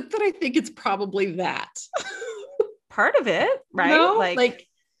 except that I think it's probably that. Part of it, right? You know? Like,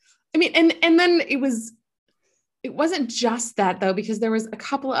 I mean, and then it wasn't just that though, because there was a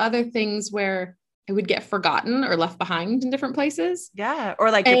couple of other things where I would get forgotten or left behind in different places. Yeah.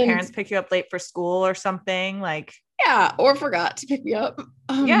 Or like your parents pick you up late for school or something, like. Yeah. Or forgot to pick me up.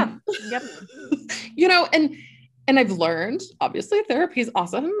 Yeah. Yep. You know, and I've learned, obviously therapy is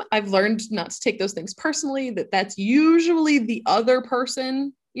awesome. I've learned not to take those things personally, that's usually the other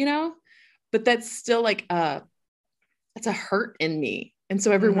person, you know, but that's still like that's a hurt in me. And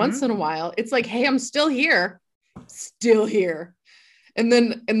so every once in a while it's like, hey, I'm still here. And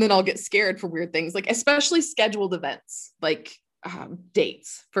then I'll get scared for weird things, like especially scheduled events, like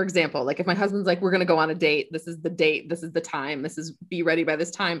dates, for example. Like if my husband's like, we're going to go on a date, this is the date, this is the time, be ready by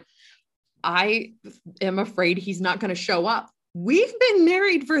this time. I am afraid he's not going to show up. We've been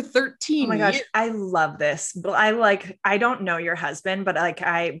married for 13 years. Oh my gosh, I love this. But I don't know your husband, but like,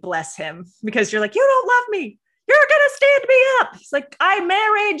 I bless him because you're like, you don't love me. You're going to stand me up. He's like, I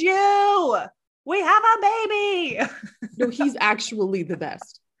married you. We have a baby. No, he's actually the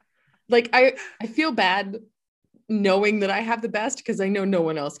best. Like I feel bad knowing that I have the best because I know no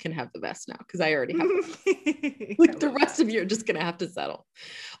one else can have the best now because I already have the like the rest of you are just gonna have to settle.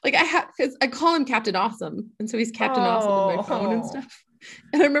 Like because I call him Captain Awesome, and so he's Captain Awesome on my phone and stuff.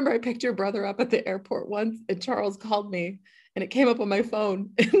 And I remember I picked your brother up at the airport once, and Charles called me, and it came up on my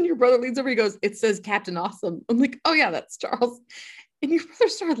phone, and your brother leans over, he goes, "It says Captain Awesome." I'm like, "Oh yeah, that's Charles." And your brother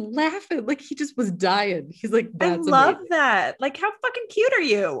started laughing, like he just was dying. He's like, "That's I love amazing." that. Like, how fucking cute are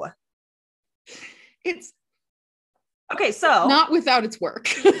you? It's okay, so not without its work.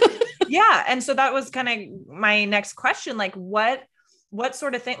 Yeah. And so that was kind of my next question. Like what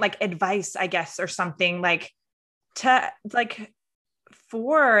sort of thing, like advice, I guess, or something like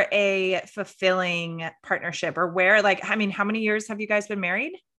for a fulfilling partnership, or where, like, I mean, how many years have you guys been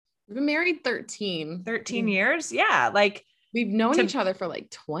married? We've been married 13 years. Yeah. Like we've known each other for like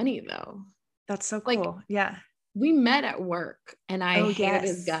 20 though. That's so cool. Like, yeah. We met at work and I hated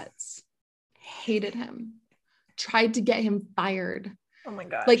his guts. Hated him. Tried to get him fired. Oh my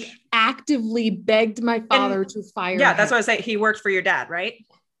gosh. Like actively begged my father to fire him. That's what I say. He worked for your dad, right?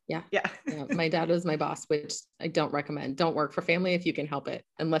 Yeah. My dad was my boss, which I don't recommend. Don't work for family if you can help it,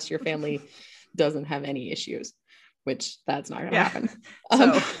 unless your family doesn't have any issues, which that's not going to happen.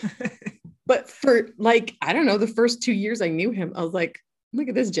 But for like, I don't know, the first 2 years I knew him, I was like, look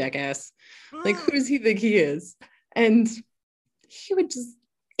at this jackass. Like, who does he think he is? And he would just,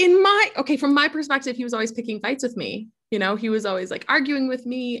 from my perspective, he was always picking fights with me. You know, he was always like arguing with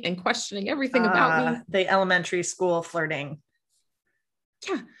me and questioning everything about me. The elementary school flirting.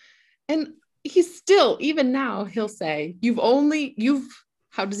 Yeah. And he's still, even now, he'll say,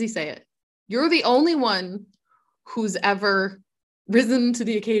 how does he say it? You're the only one who's ever risen to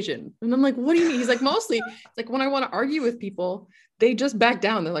the occasion. And I'm like, what do you mean? He's like, mostly it's like when I want to argue with people, they just back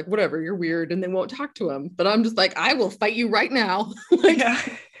down. They're like, whatever, you're weird. And they won't talk to him. But I'm just like, I will fight you right now.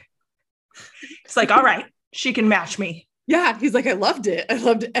 It's like, all right, she can match me. Yeah. He's like, I loved it. I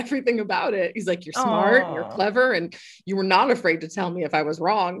loved everything about it. He's like, you're smart, and you're clever, and you were not afraid to tell me if I was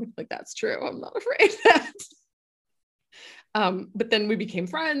wrong. Like, that's true. I'm not afraid of that. But then we became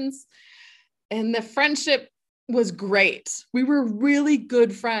friends, and the friendship was great. We were really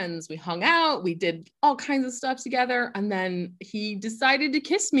good friends. We hung out, we did all kinds of stuff together. And then he decided to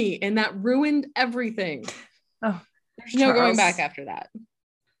kiss me, and that ruined everything. Oh, there's no going back after that.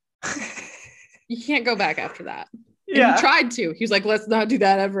 You can't go back after that. And he tried to. He was like, let's not do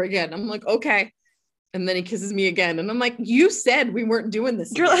that ever again. I'm like, okay. And then he kisses me again. And I'm like, you said we weren't doing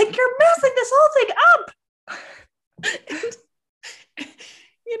this. You're like, you're messing this whole thing up. And,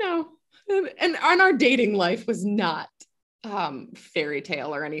 you know, and our dating life was not fairy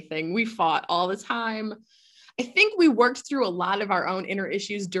tale or anything. We fought all the time. I think we worked through a lot of our own inner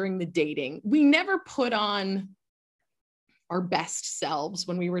issues during the dating. We never put on our best selves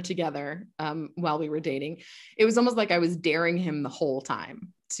when we were together while we were dating. It was almost like I was daring him the whole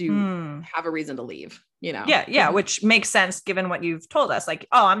time to have a reason to leave, you know? Yeah. Which makes sense given what you've told us. Like,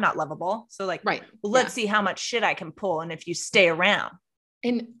 oh, I'm not lovable. So like, right. Well, let's see how much shit I can pull. And if you stay around.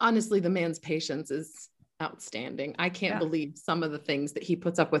 And honestly, the man's patience is outstanding. I can't believe some of the things that he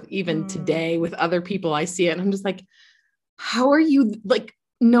puts up with even today with other people. I see it and I'm just like, how are you, like,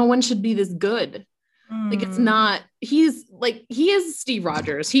 no one should be this good. Like it's not, he is Steve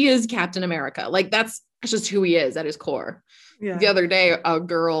Rogers. He is Captain America. Like that's just who he is at his core. Yeah. The other day, a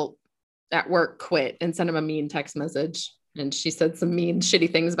girl at work quit and sent him a mean text message. And she said some mean,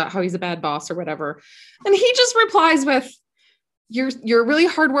 shitty things about how he's a bad boss or whatever. And he just replies with, you're a really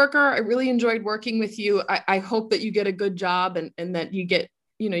hard worker. I really enjoyed working with you. I hope that you get a good job and that you get,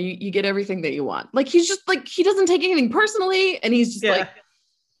 you get everything that you want. Like, he's just like, he doesn't take anything personally. And he's just like,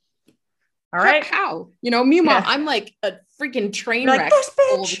 all right. How? Meanwhile, I'm like a freaking train wreck. This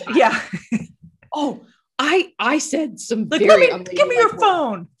bitch. Yeah. Oh, I said some like, very give me your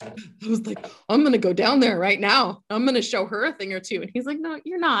phone. I was like, I'm going to go down there right now. I'm going to show her a thing or two. And he's like, no,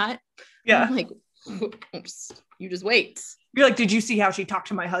 you're not. Yeah. I'm like, you just wait. You're like, did you see how she talked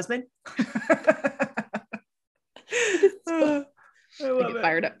to my husband? I get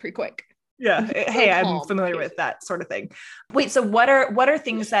fired up pretty quick. Yeah. Hey, I'm familiar with that sort of thing. Wait, so what are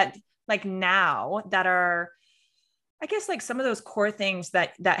things that like now that are, I guess, like some of those core things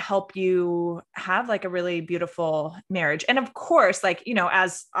that help you have like a really beautiful marriage? And of course, like,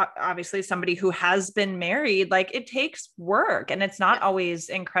 as obviously somebody who has been married, like it takes work and it's not always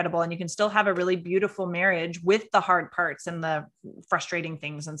incredible. And you can still have a really beautiful marriage with the hard parts and the frustrating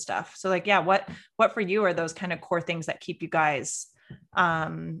things and stuff. So like, yeah, what for you are those kind of core things that keep you guys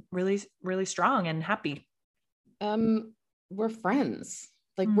really, really strong and happy? We're friends.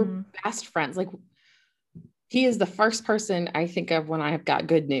 Like we're best friends. Like, he is the first person I think of when I have got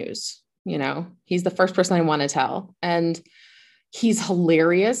good news. He's the first person I want to tell. And he's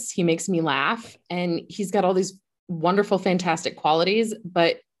hilarious. He makes me laugh. And he's got all these wonderful, fantastic qualities.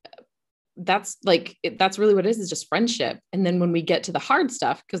 But that's really what it is just friendship. And then when we get to the hard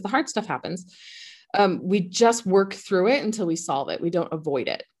stuff, because the hard stuff happens, we just work through it until we solve it. We don't avoid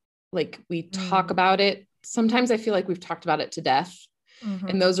it. Like we talk about it. Sometimes I feel like we've talked about it to death.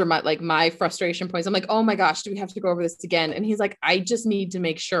 And those are my frustration points. I'm like, oh my gosh, do we have to go over this again? And he's like, I just need to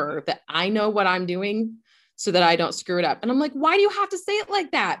make sure that I know what I'm doing so that I don't screw it up. And I'm like, why do you have to say it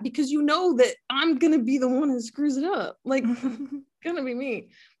like that? Because you know that I'm going to be the one who screws it up. Like, gonna be me.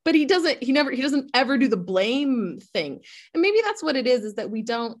 But he doesn't ever do the blame thing. And maybe that's what it is that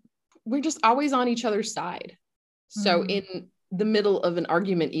we're just always on each other's side. So in the middle of an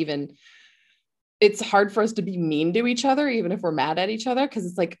argument, even, it's hard for us to be mean to each other, even if we're mad at each other. Cause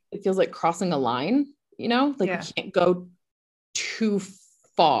it's like, it feels like crossing a line, we can't go too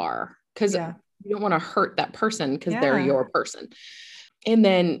far because you don't want to hurt that person because they're your person. And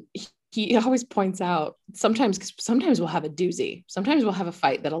then he always points out sometimes we'll have a doozy. Sometimes we'll have a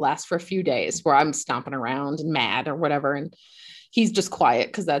fight that'll last for a few days where I'm stomping around and mad or whatever. And he's just quiet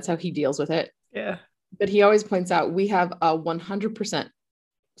because that's how he deals with it. Yeah. But he always points out we have a 100%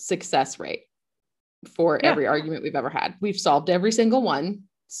 success rate for every argument we've ever had. We've solved every single one.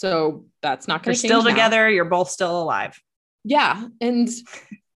 So that's not going to change. You're still together. You're both still alive. Yeah. And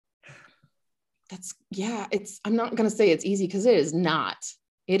I'm not going to say it's easy because it is not.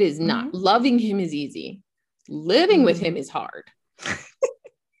 It is not. Loving him is easy. Living with him is hard.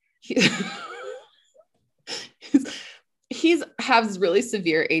 He has really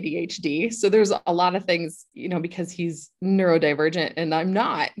severe ADHD. So there's a lot of things, because he's neurodivergent and I'm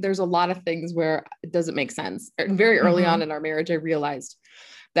not, there's a lot of things where it doesn't make sense. And very early on in our marriage, I realized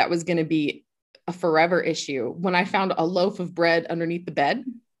that was going to be a forever issue. When I found a loaf of bread underneath the bed,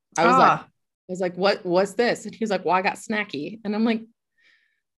 I was like, what's this? And he was like, well, I got snacky. And I'm like,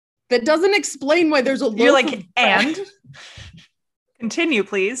 that doesn't explain why there's a loaf. You're like, and continue,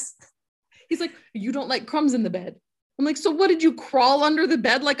 please. He's like, you don't like crumbs in the bed. I'm like, so what, did you crawl under the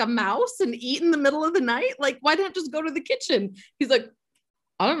bed like a mouse and eat in the middle of the night? Like, why don't you just go to the kitchen? He's like,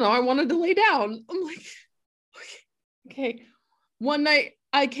 I don't know. I wanted to lay down. I'm like, okay. One night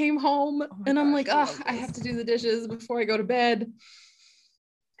I came home and I'm like, I have to do the dishes before I go to bed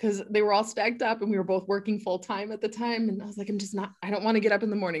because they were all stacked up and we were both working full time at the time. And I was like, I don't want to get up in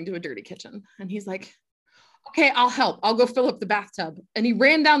the morning to a dirty kitchen. And he's like, okay, I'll help. I'll go fill up the bathtub. And he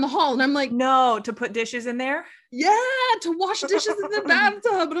ran down the hall and I'm like, no, to put dishes in there? Yeah, to wash dishes in the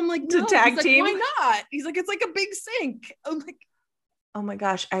bathtub. And I'm like, no. To tag team? Why not? He's like, it's like a big sink. I'm like, oh my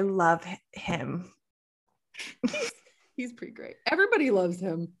gosh, I love him. He's pretty great. Everybody loves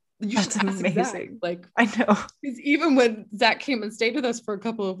him. That's amazing. Like, I know. Even when Zach came and stayed with us for a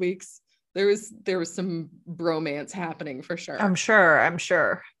couple of weeks, there was some bromance happening for sure. I'm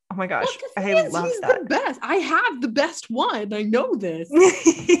sure. Oh my gosh. Well, I love he's that. The best. I have the best one. I know this.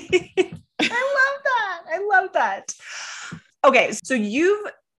 I love that. Okay. So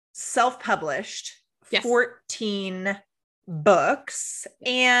you've self-published 14 books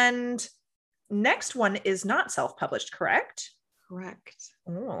and next one is not self-published, correct? Correct.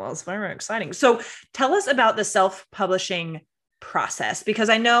 Oh, well, it's very exciting. So tell us about the self-publishing process, because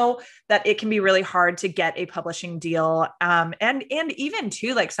I know that it can be really hard to get a publishing deal. And even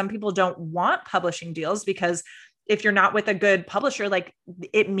too, like some people don't want publishing deals because if you're not with a good publisher, like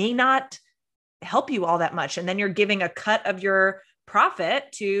it may not help you all that much. And then you're giving a cut of your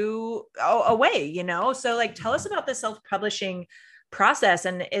profit away, you know? So like, tell us about the self-publishing process.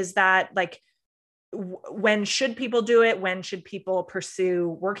 And is that like, when should people do it? When should people pursue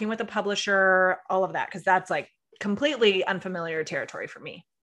working with a publisher? All of that. Cause that's like completely unfamiliar territory for me.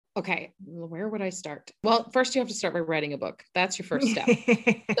 Okay. Where would I start? Well, first you have to start by writing a book. That's your first step.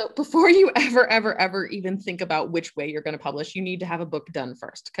 So before you ever even think about which way you're going to publish, you need to have a book done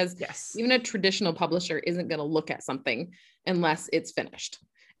first. Because even a traditional publisher isn't going to look at something unless it's finished.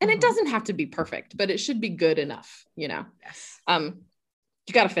 And it doesn't have to be perfect, but it should be good enough, you know? Yes.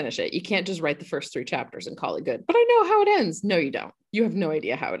 You got to finish it. You can't just write the first 3 chapters and call it good, but I know how it ends. No, you don't. You have no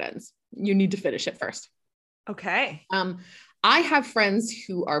idea how it ends. You need to finish it first. Okay. I have friends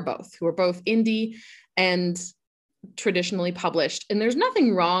who are both indie and traditionally published, and there's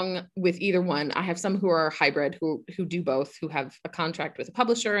nothing wrong with either one. I have some who are hybrid, who do both, who have a contract with a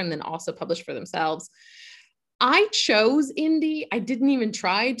publisher and then also publish for themselves. I chose indie. I didn't even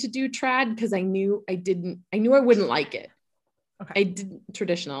try to do trad because I knew I wouldn't like it. Okay. I didn't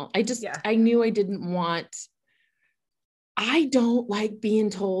traditional. I knew I didn't want, I don't like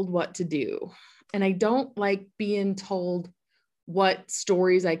being told what to do. And I don't like being told what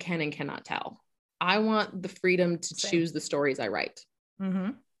stories I can and cannot tell. I want the freedom to choose the stories I write.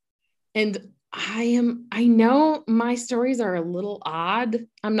 Mm-hmm. And I know my stories are a little odd.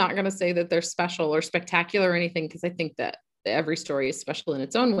 I'm not going to say that they're special or spectacular or anything, because I think that every story is special in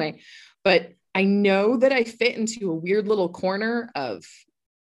its own way. But I know that I fit into a weird little corner of,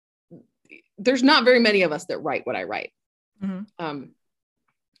 there's not very many of us that write what I write. Mm-hmm.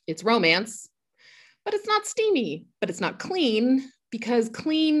 It's romance, but it's not steamy, but it's not clean, because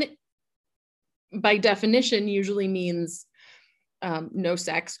clean by definition usually means no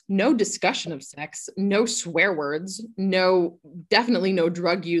sex, no discussion of sex, no swear words, definitely no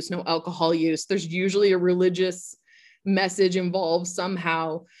drug use, no alcohol use. There's usually a religious message involved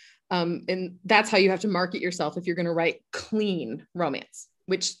somehow. And that's how you have to market yourself if you're going to write clean romance,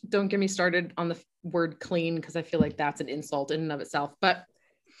 which don't get me started on the word clean, because I feel like that's an insult in and of itself. But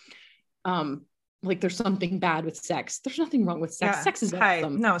like there's something bad with sex. There's nothing wrong with sex. Yeah. Sex is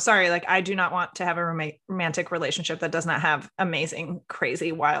awesome. No, sorry. Like I do not want to have a romantic relationship that does not have amazing,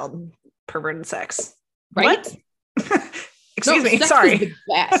 crazy, wild, perverted sex. Right? Excuse me. Sorry. The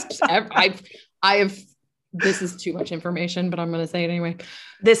best. I have, this is too much information, but I'm going to say it anyway.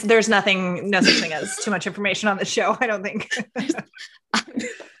 There's no such thing as too much information on the show. I don't think.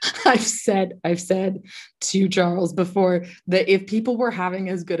 I've said to Charles before that if people were having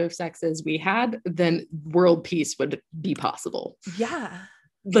as good of sex as we had, then world peace would be possible. Yeah.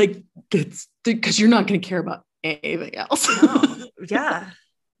 Like it's because you're not going to care about anything else. No. Yeah.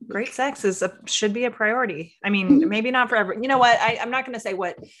 Great sex should be a priority. I mean, maybe not for everyone. You know what? I'm not going to say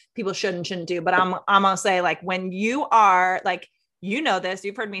what people should and shouldn't do, but I'm going to say, like, when you are like, you know, this,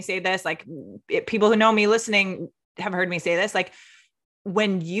 you've heard me say this, like people who know me listening have heard me say this, like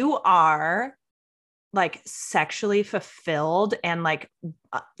when you are like sexually fulfilled and like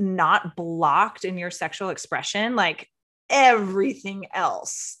not blocked in your sexual expression, like everything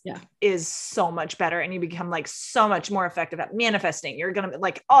else is so much better. And you become like so much more effective at manifesting. You're going to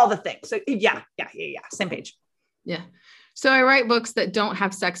like all the things. So yeah. Same page. Yeah. So I write books that don't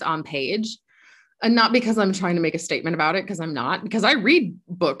have sex on page, and not because I'm trying to make a statement about it, because I'm not, because I read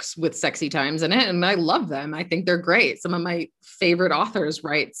books with sexy times in it and I love them. I think they're great. Some of my favorite authors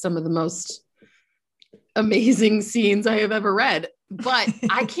write some of the most amazing scenes I have ever read, but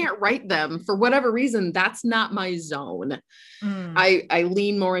I can't write them for whatever reason. That's not my zone. I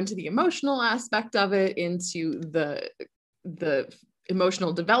lean more into the emotional aspect of it, into the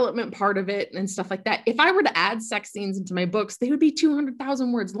emotional development part of it and stuff like that. If I were to add sex scenes into my books, they would be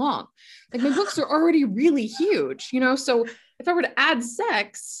 200,000 words long. Like my books are already really huge, you know? So if I were to add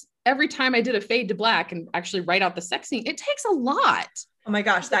sex every time I did a fade to black and actually write out the sex scene, it takes a lot. Oh my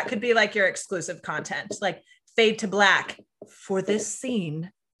gosh. That could be like your exclusive content, like fade to black for this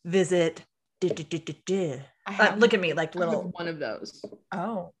scene, visit. Look at me like little. I have one of those.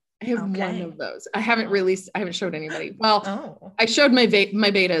 Oh, I have one of those. I haven't showed anybody. Well, I showed my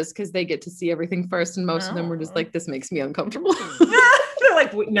betas because they get to see everything first. And most of them were just like, this makes me uncomfortable. They're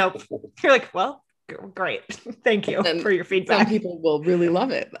like, nope. You're like, well, great. Thank you for your feedback. Some people will really love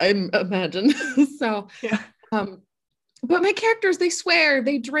it, I imagine. So, but my characters, they swear,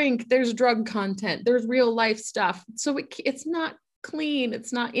 they drink, there's drug content, there's real life stuff. So it's not clean.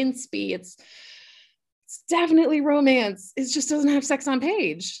 It's not inspy. It's definitely romance. It just doesn't have sex on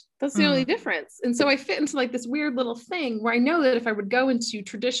page. That's the only difference. And so I fit into like this weird little thing where I know that if I would go into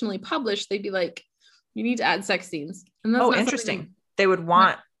traditionally published, they'd be like, you need to add sex scenes. And that's interesting. They would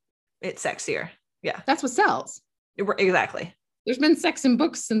want it sexier. Yeah. That's what sells. Exactly. There's been sex in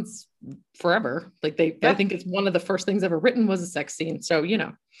books since forever. Like I think it's one of the first things ever written was a sex scene. So,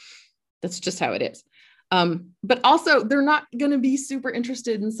 that's just how it is. But also they're not going to be super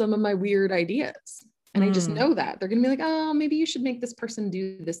interested in some of my weird ideas. And I just know that they're going to be like, oh, maybe you should make this person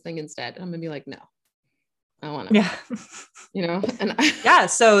do this thing instead. And I'm going to be like, no, I want to, and yeah.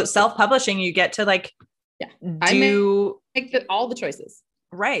 So self-publishing, you get to like, make all the choices.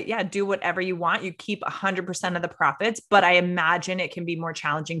 Right. Yeah. Do whatever you want. You keep 100% of the profits, but I imagine it can be more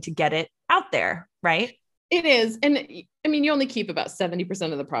challenging to get it out there. Right. It is. And I mean, you only keep about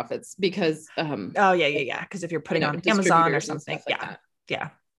 70% of the profits because, yeah. Cause if you're putting on Amazon or something. Yeah.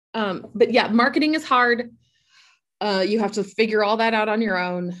 But yeah, marketing is hard. You have to figure all that out on your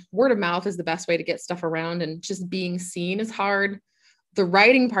own. Word of mouth is the best way to get stuff around, and just being seen is hard. The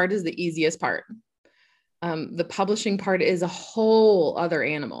writing part is the easiest part. The publishing part is a whole other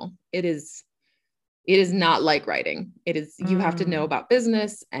animal. It is not like writing. It is, you have to know about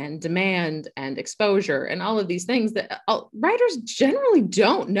business and demand and exposure and all of these things that writers generally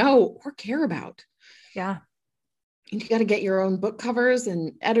don't know or care about. Yeah. And you got to get your own book covers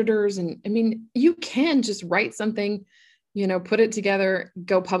and editors. And I mean, you can just write something, put it together,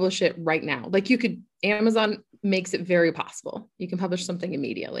 go publish it right now. Like Amazon makes it very possible. You can publish something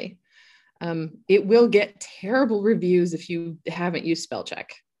immediately. It will get terrible reviews if you haven't used spell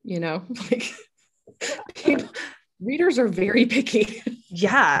check, like readers are very picky.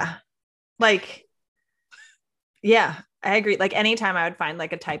 Yeah. Like, yeah, I agree. Like anytime I would find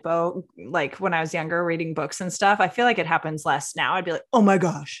like a typo, like when I was younger reading books and stuff, I feel like it happens less now. I'd be like, oh my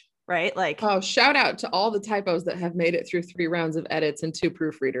gosh. Right. Like, oh, shout out to all the typos that have made it through 3 rounds of edits and 2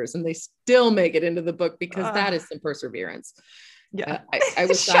 proofreaders, and they still make it into the book because that is some perseverance. Yeah. I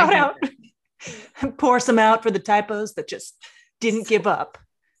was shout out. Pour some out for the typos that just didn't give up.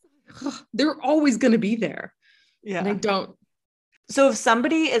 They're always going to be there. Yeah. And I don't. So if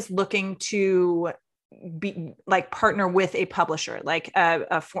somebody is looking to be like partner with a publisher, like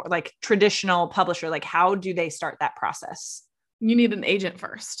like traditional publisher, like how do they start that process? You need an agent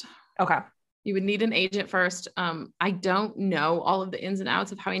first. Okay. You would need an agent first. I don't know all of the ins and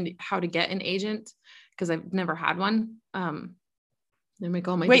outs of how to get an agent because I've never had one. I make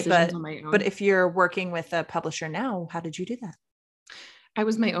all my decisions on my own. But if you're working with a publisher now, how did you do that? I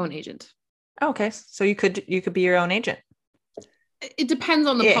was my own agent. Oh, okay. So you could be your own agent. It depends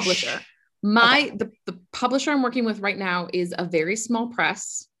on the publisher. The publisher I'm working with right now is a very small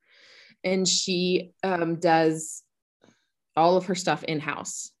press, and she does all of her stuff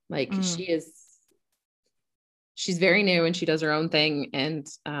in-house. Like she's very new and she does her own thing. And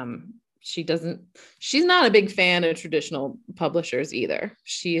she's not a big fan of traditional publishers either.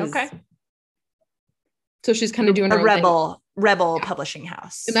 She is. Okay. So she's kind of doing a her own rebel publishing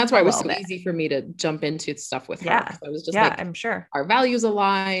house. And that's why it was so easy for me to jump into stuff with her. Yeah. I was just like, I'm sure our values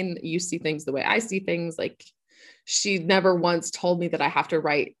align. You see things the way I see things. Like she never once told me that I have to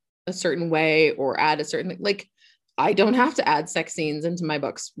write a certain way or add a certain, like, I don't have to add sex scenes into my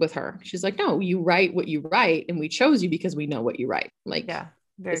books with her. She's like, no, you write what you write. And we chose you because we know what you write. Like, yeah,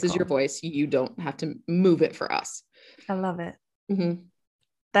 this is your voice. You don't have to move it for us. I love it. Mm-hmm.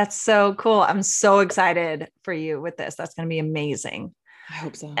 That's so cool. I'm so excited for you with this. That's going to be amazing. I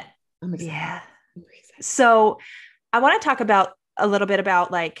hope so. I'm excited. Yeah. So I want to talk a little bit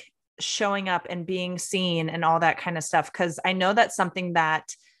about like showing up and being seen and all that kind of stuff. Cause I know that's something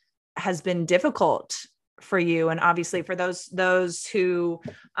that has been difficult for you. And obviously for those who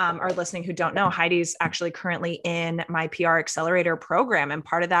are listening, who don't know, Heidi's actually currently in my PR accelerator program. And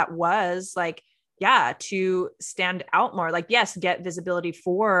part of that was like, to stand out more, like, yes, get visibility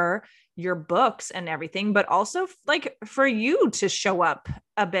for your books and everything, but also like for you to show up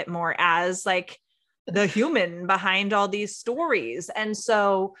a bit more as like the human behind all these stories. And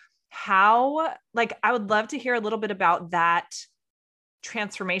so how, like, I would love to hear a little bit about that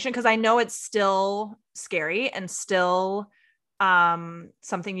transformation. Cause I know it's still scary and still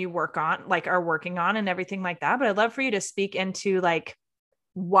something you are working on and everything like that. But I'd love for you to speak into like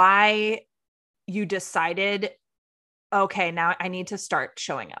why you decided, okay, now I need to start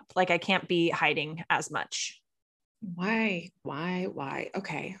showing up. Like I can't be hiding as much. Why?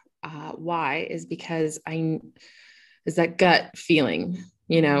 Okay. Why is because is that gut feeling,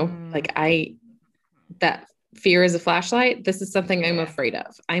 like that fear is a flashlight. This is something I'm afraid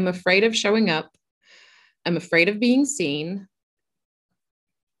of. I'm afraid of showing up. I'm afraid of being seen.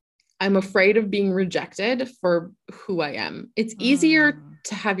 I'm afraid of being rejected for who I am. It's easier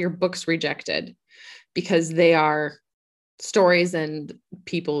to have your books rejected because they are stories and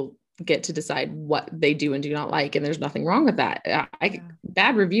people get to decide what they do and do not like. And there's nothing wrong with that.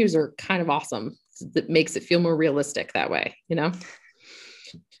 Bad reviews are kind of awesome. That makes it feel more realistic that way, you know?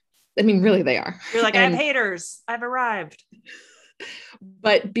 I mean, really they are. You're like, I have haters. I've arrived.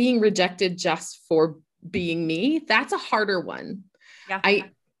 But being rejected just for being me, that's a harder one. Yeah.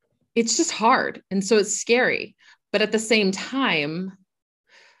 It's just hard. And so it's scary. But at the same time,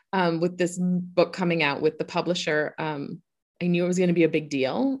 with this book coming out with the publisher, I knew it was going to be a big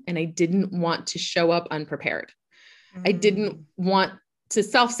deal and I didn't want to show up unprepared. I didn't want to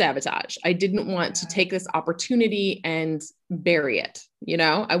self-sabotage. I didn't want to take this opportunity and bury it. You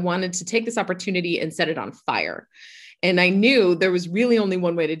know, I wanted to take this opportunity and set it on fire. And I knew there was really only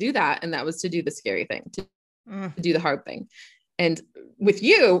one way to do that. And that was to do the scary thing, to do the hard thing. And with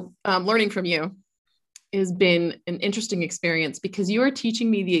you, learning from you has been an interesting experience because you are teaching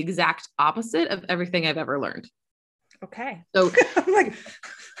me the exact opposite of everything I've ever learned. Okay. So I'm like,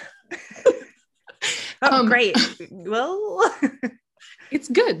 oh, great. Well, it's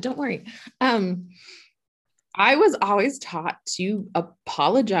good. Don't worry. I was always taught to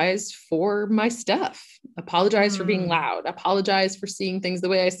apologize for my stuff, apologize for being loud, apologize for seeing things the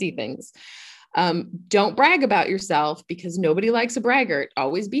way I see things. Don't brag about yourself because nobody likes a braggart.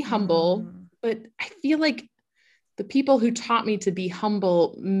 Always be humble. But I feel like the people who taught me to be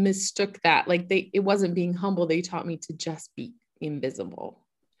humble mistook that. Like it wasn't being humble. They taught me to just be invisible.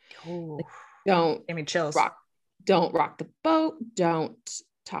 Like, don't give me chills. Don't rock the boat. Don't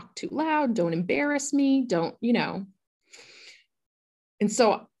talk too loud. Don't embarrass me. Don't, you know. And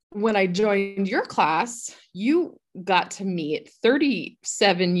so when I joined your class, you got to meet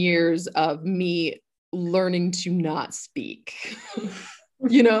 37 years of me learning to not speak,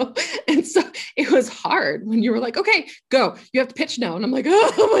 you know? And so it was hard when you were like, okay, go, you have to pitch now. And I'm like,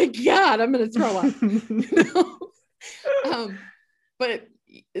 oh my God, I'm going to throw up, you know? But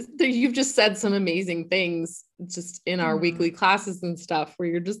you've just said some amazing things just in our weekly classes and stuff where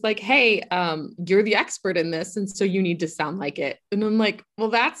you're just like, hey, you're the expert in this. And so you need to sound like it. And I'm like, well,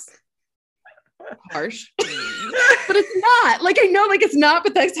 that's harsh, but it's not. Like, I know, like, it's not,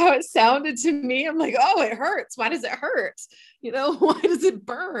 but that's how it sounded to me. I'm like, oh, it hurts. Why does it hurt? You know, why does it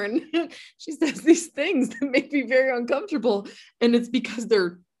burn? She says these things that make me very uncomfortable. And it's because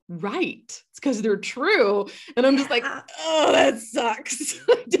they're right. It's because they're true. And I'm just like, oh, that sucks.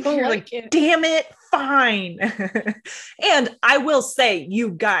 I don't like it. Damn it. Fine. And I will say,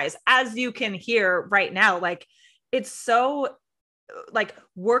 you guys, as you can hear right now, like, it's so like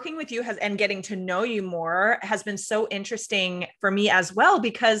working with you and getting to know you more has been so interesting for me as well,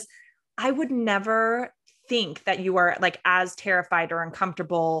 because I would never think that you are like as terrified or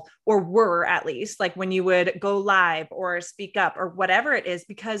uncomfortable, or were at least, like when you would go live or speak up or whatever it is,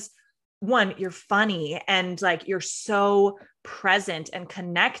 because one, you're funny and like you're so present and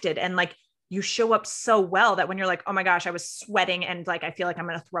connected, and like you show up so well that when you're like, oh my gosh, I was sweating and like I feel like I'm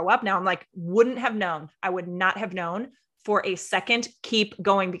going to throw up now, I'm like, wouldn't have known. I would not have known for a second. Keep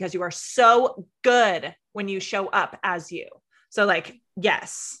going, because you are so good when you show up as you. So like,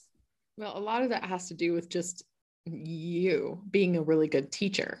 yes. Well, a lot of that has to do with just you being a really good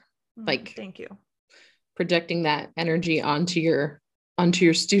teacher. Like, thank you. Projecting that energy onto your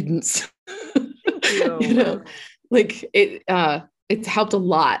students. Thank you. You know, like it's helped a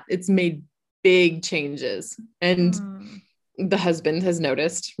lot. It's made big changes. And the husband has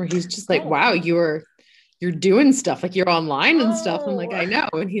noticed, where he's just like, wow, you're doing stuff, like you're online and stuff. I'm like, I know.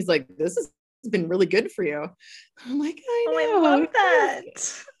 And he's like, this has been really good for you. I'm like, I know. I love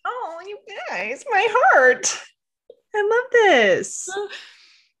that. Oh, you guys, my heart. I love this.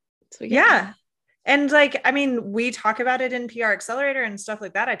 So yeah. And like, I mean, we talk about it in PR Accelerator and stuff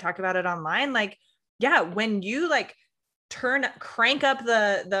like that. I talk about it online. Like, yeah, when you like crank up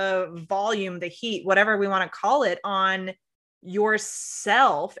the volume, the heat, whatever we want to call it, on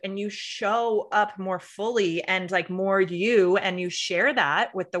yourself, and you show up more fully and like more you, and you share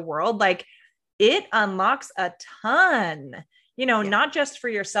that with the world, like it unlocks a ton, you know, not just for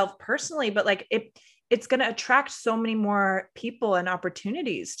yourself personally, but like it's going to attract so many more people and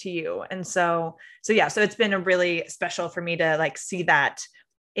opportunities to you. And so yeah, so it's been a really special for me to like see that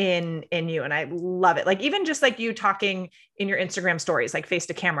in you. And I love it. Like, even just like you talking in your Instagram stories, like face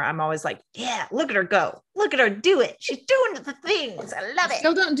to camera, I'm always like, yeah, look at her go, look at her do it. She's doing the things. I love it.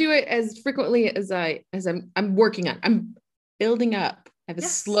 Still don't do it as frequently as I'm working on. I'm building up. I have a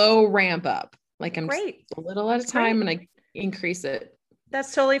slow ramp up, Like I'm Great. just a little at a time and I increase it.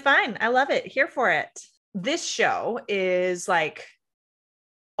 That's totally fine. I love it. Here for it. This show is like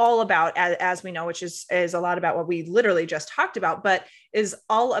all about, as we know, which is a lot about what we literally just talked about, but is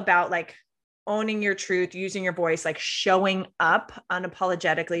all about like owning your truth, using your voice, like showing up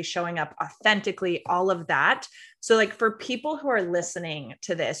unapologetically, showing up authentically, all of that. So like for people who are listening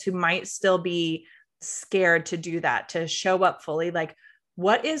to this, who might still be scared to do that, to show up fully, like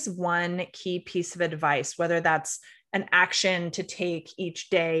what is one key piece of advice, whether that's an action to take each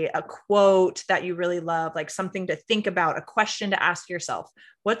day, a quote that you really love, like something to think about, a question to ask yourself?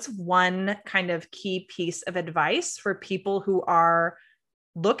 What's one kind of key piece of advice for people who are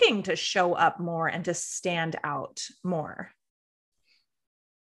looking to show up more and to stand out more?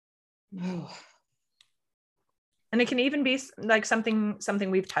 Oh. And it can even be like something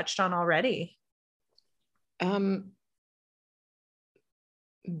we've touched on already.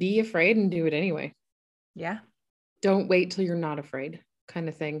 Be afraid and do it anyway. Yeah. Don't wait till you're not afraid, kind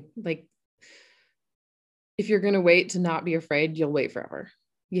of thing. Like if you're going to wait to not be afraid, you'll wait forever.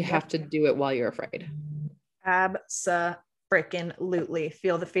 You have to do it while you're afraid. Abso-freaking-lutely.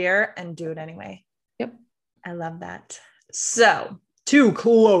 Feel the fear and do it anyway. Yep. I love that. So to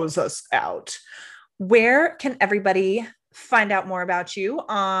close us out, where can everybody find out more about you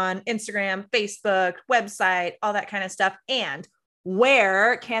on Instagram, Facebook, website, all that kind of stuff? And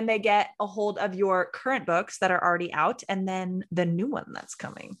where can they get a hold of your current books that are already out and then the new one that's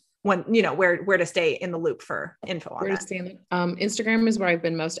coming? When, you know, where to stay in the loop for info on that? Instagram is where I've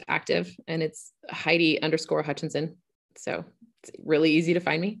been most active, and it's Heidi_Hutchinson. So it's really easy to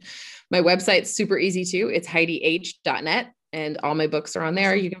find me. My website's super easy too. It's HeidiH.net, and all my books are on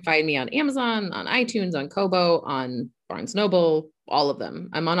there. You can find me on Amazon, on iTunes, on Kobo, on Barnes Noble, all of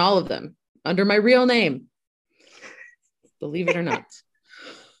them. I'm on all of them under my real name. Believe it or not.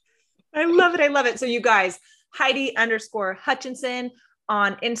 I love it. I love it. So you guys, Heidi_Hutchinson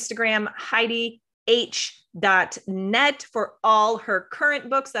on Instagram, HeidiH.net for all her current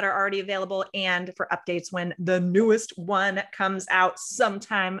books that are already available and for updates when the newest one comes out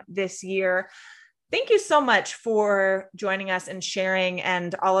sometime this year. Thank you so much for joining us and sharing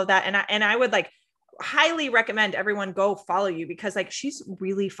and all of that. And I would like highly recommend everyone go follow you, because like she's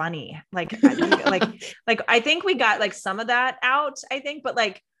really funny. Like I think we got like some of that out, I think, but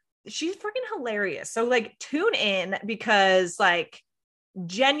like she's freaking hilarious. So like tune in, because like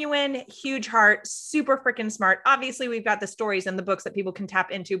genuine, huge heart, super freaking smart. Obviously we've got the stories and the books that people can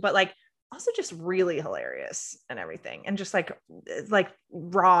tap into, but like also just really hilarious and everything. And just like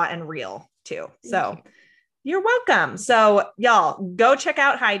raw and real too. So you're welcome. So y'all go check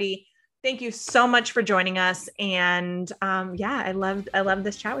out Heidi. Thank you so much for joining us. And yeah, I love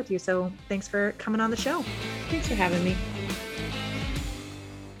this chat with you. So thanks for coming on the show. Thanks for having me.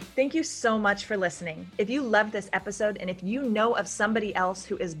 Thank you so much for listening. If you loved this episode, and if you know of somebody else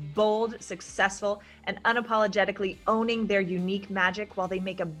who is bold, successful, and unapologetically owning their unique magic while they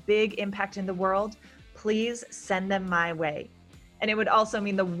make a big impact in the world, please send them my way. And it would also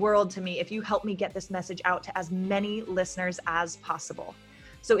mean the world to me if you help me get this message out to as many listeners as possible.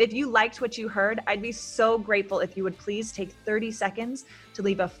 So if you liked what you heard, I'd be so grateful if you would please take 30 seconds to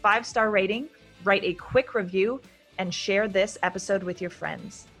leave a 5-star rating, write a quick review, and share this episode with your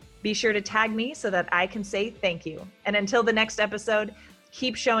friends. Be sure to tag me so that I can say thank you. And until the next episode,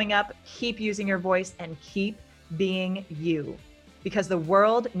 keep showing up, keep using your voice, and keep being you, because the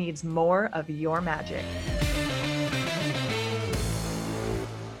world needs more of your magic.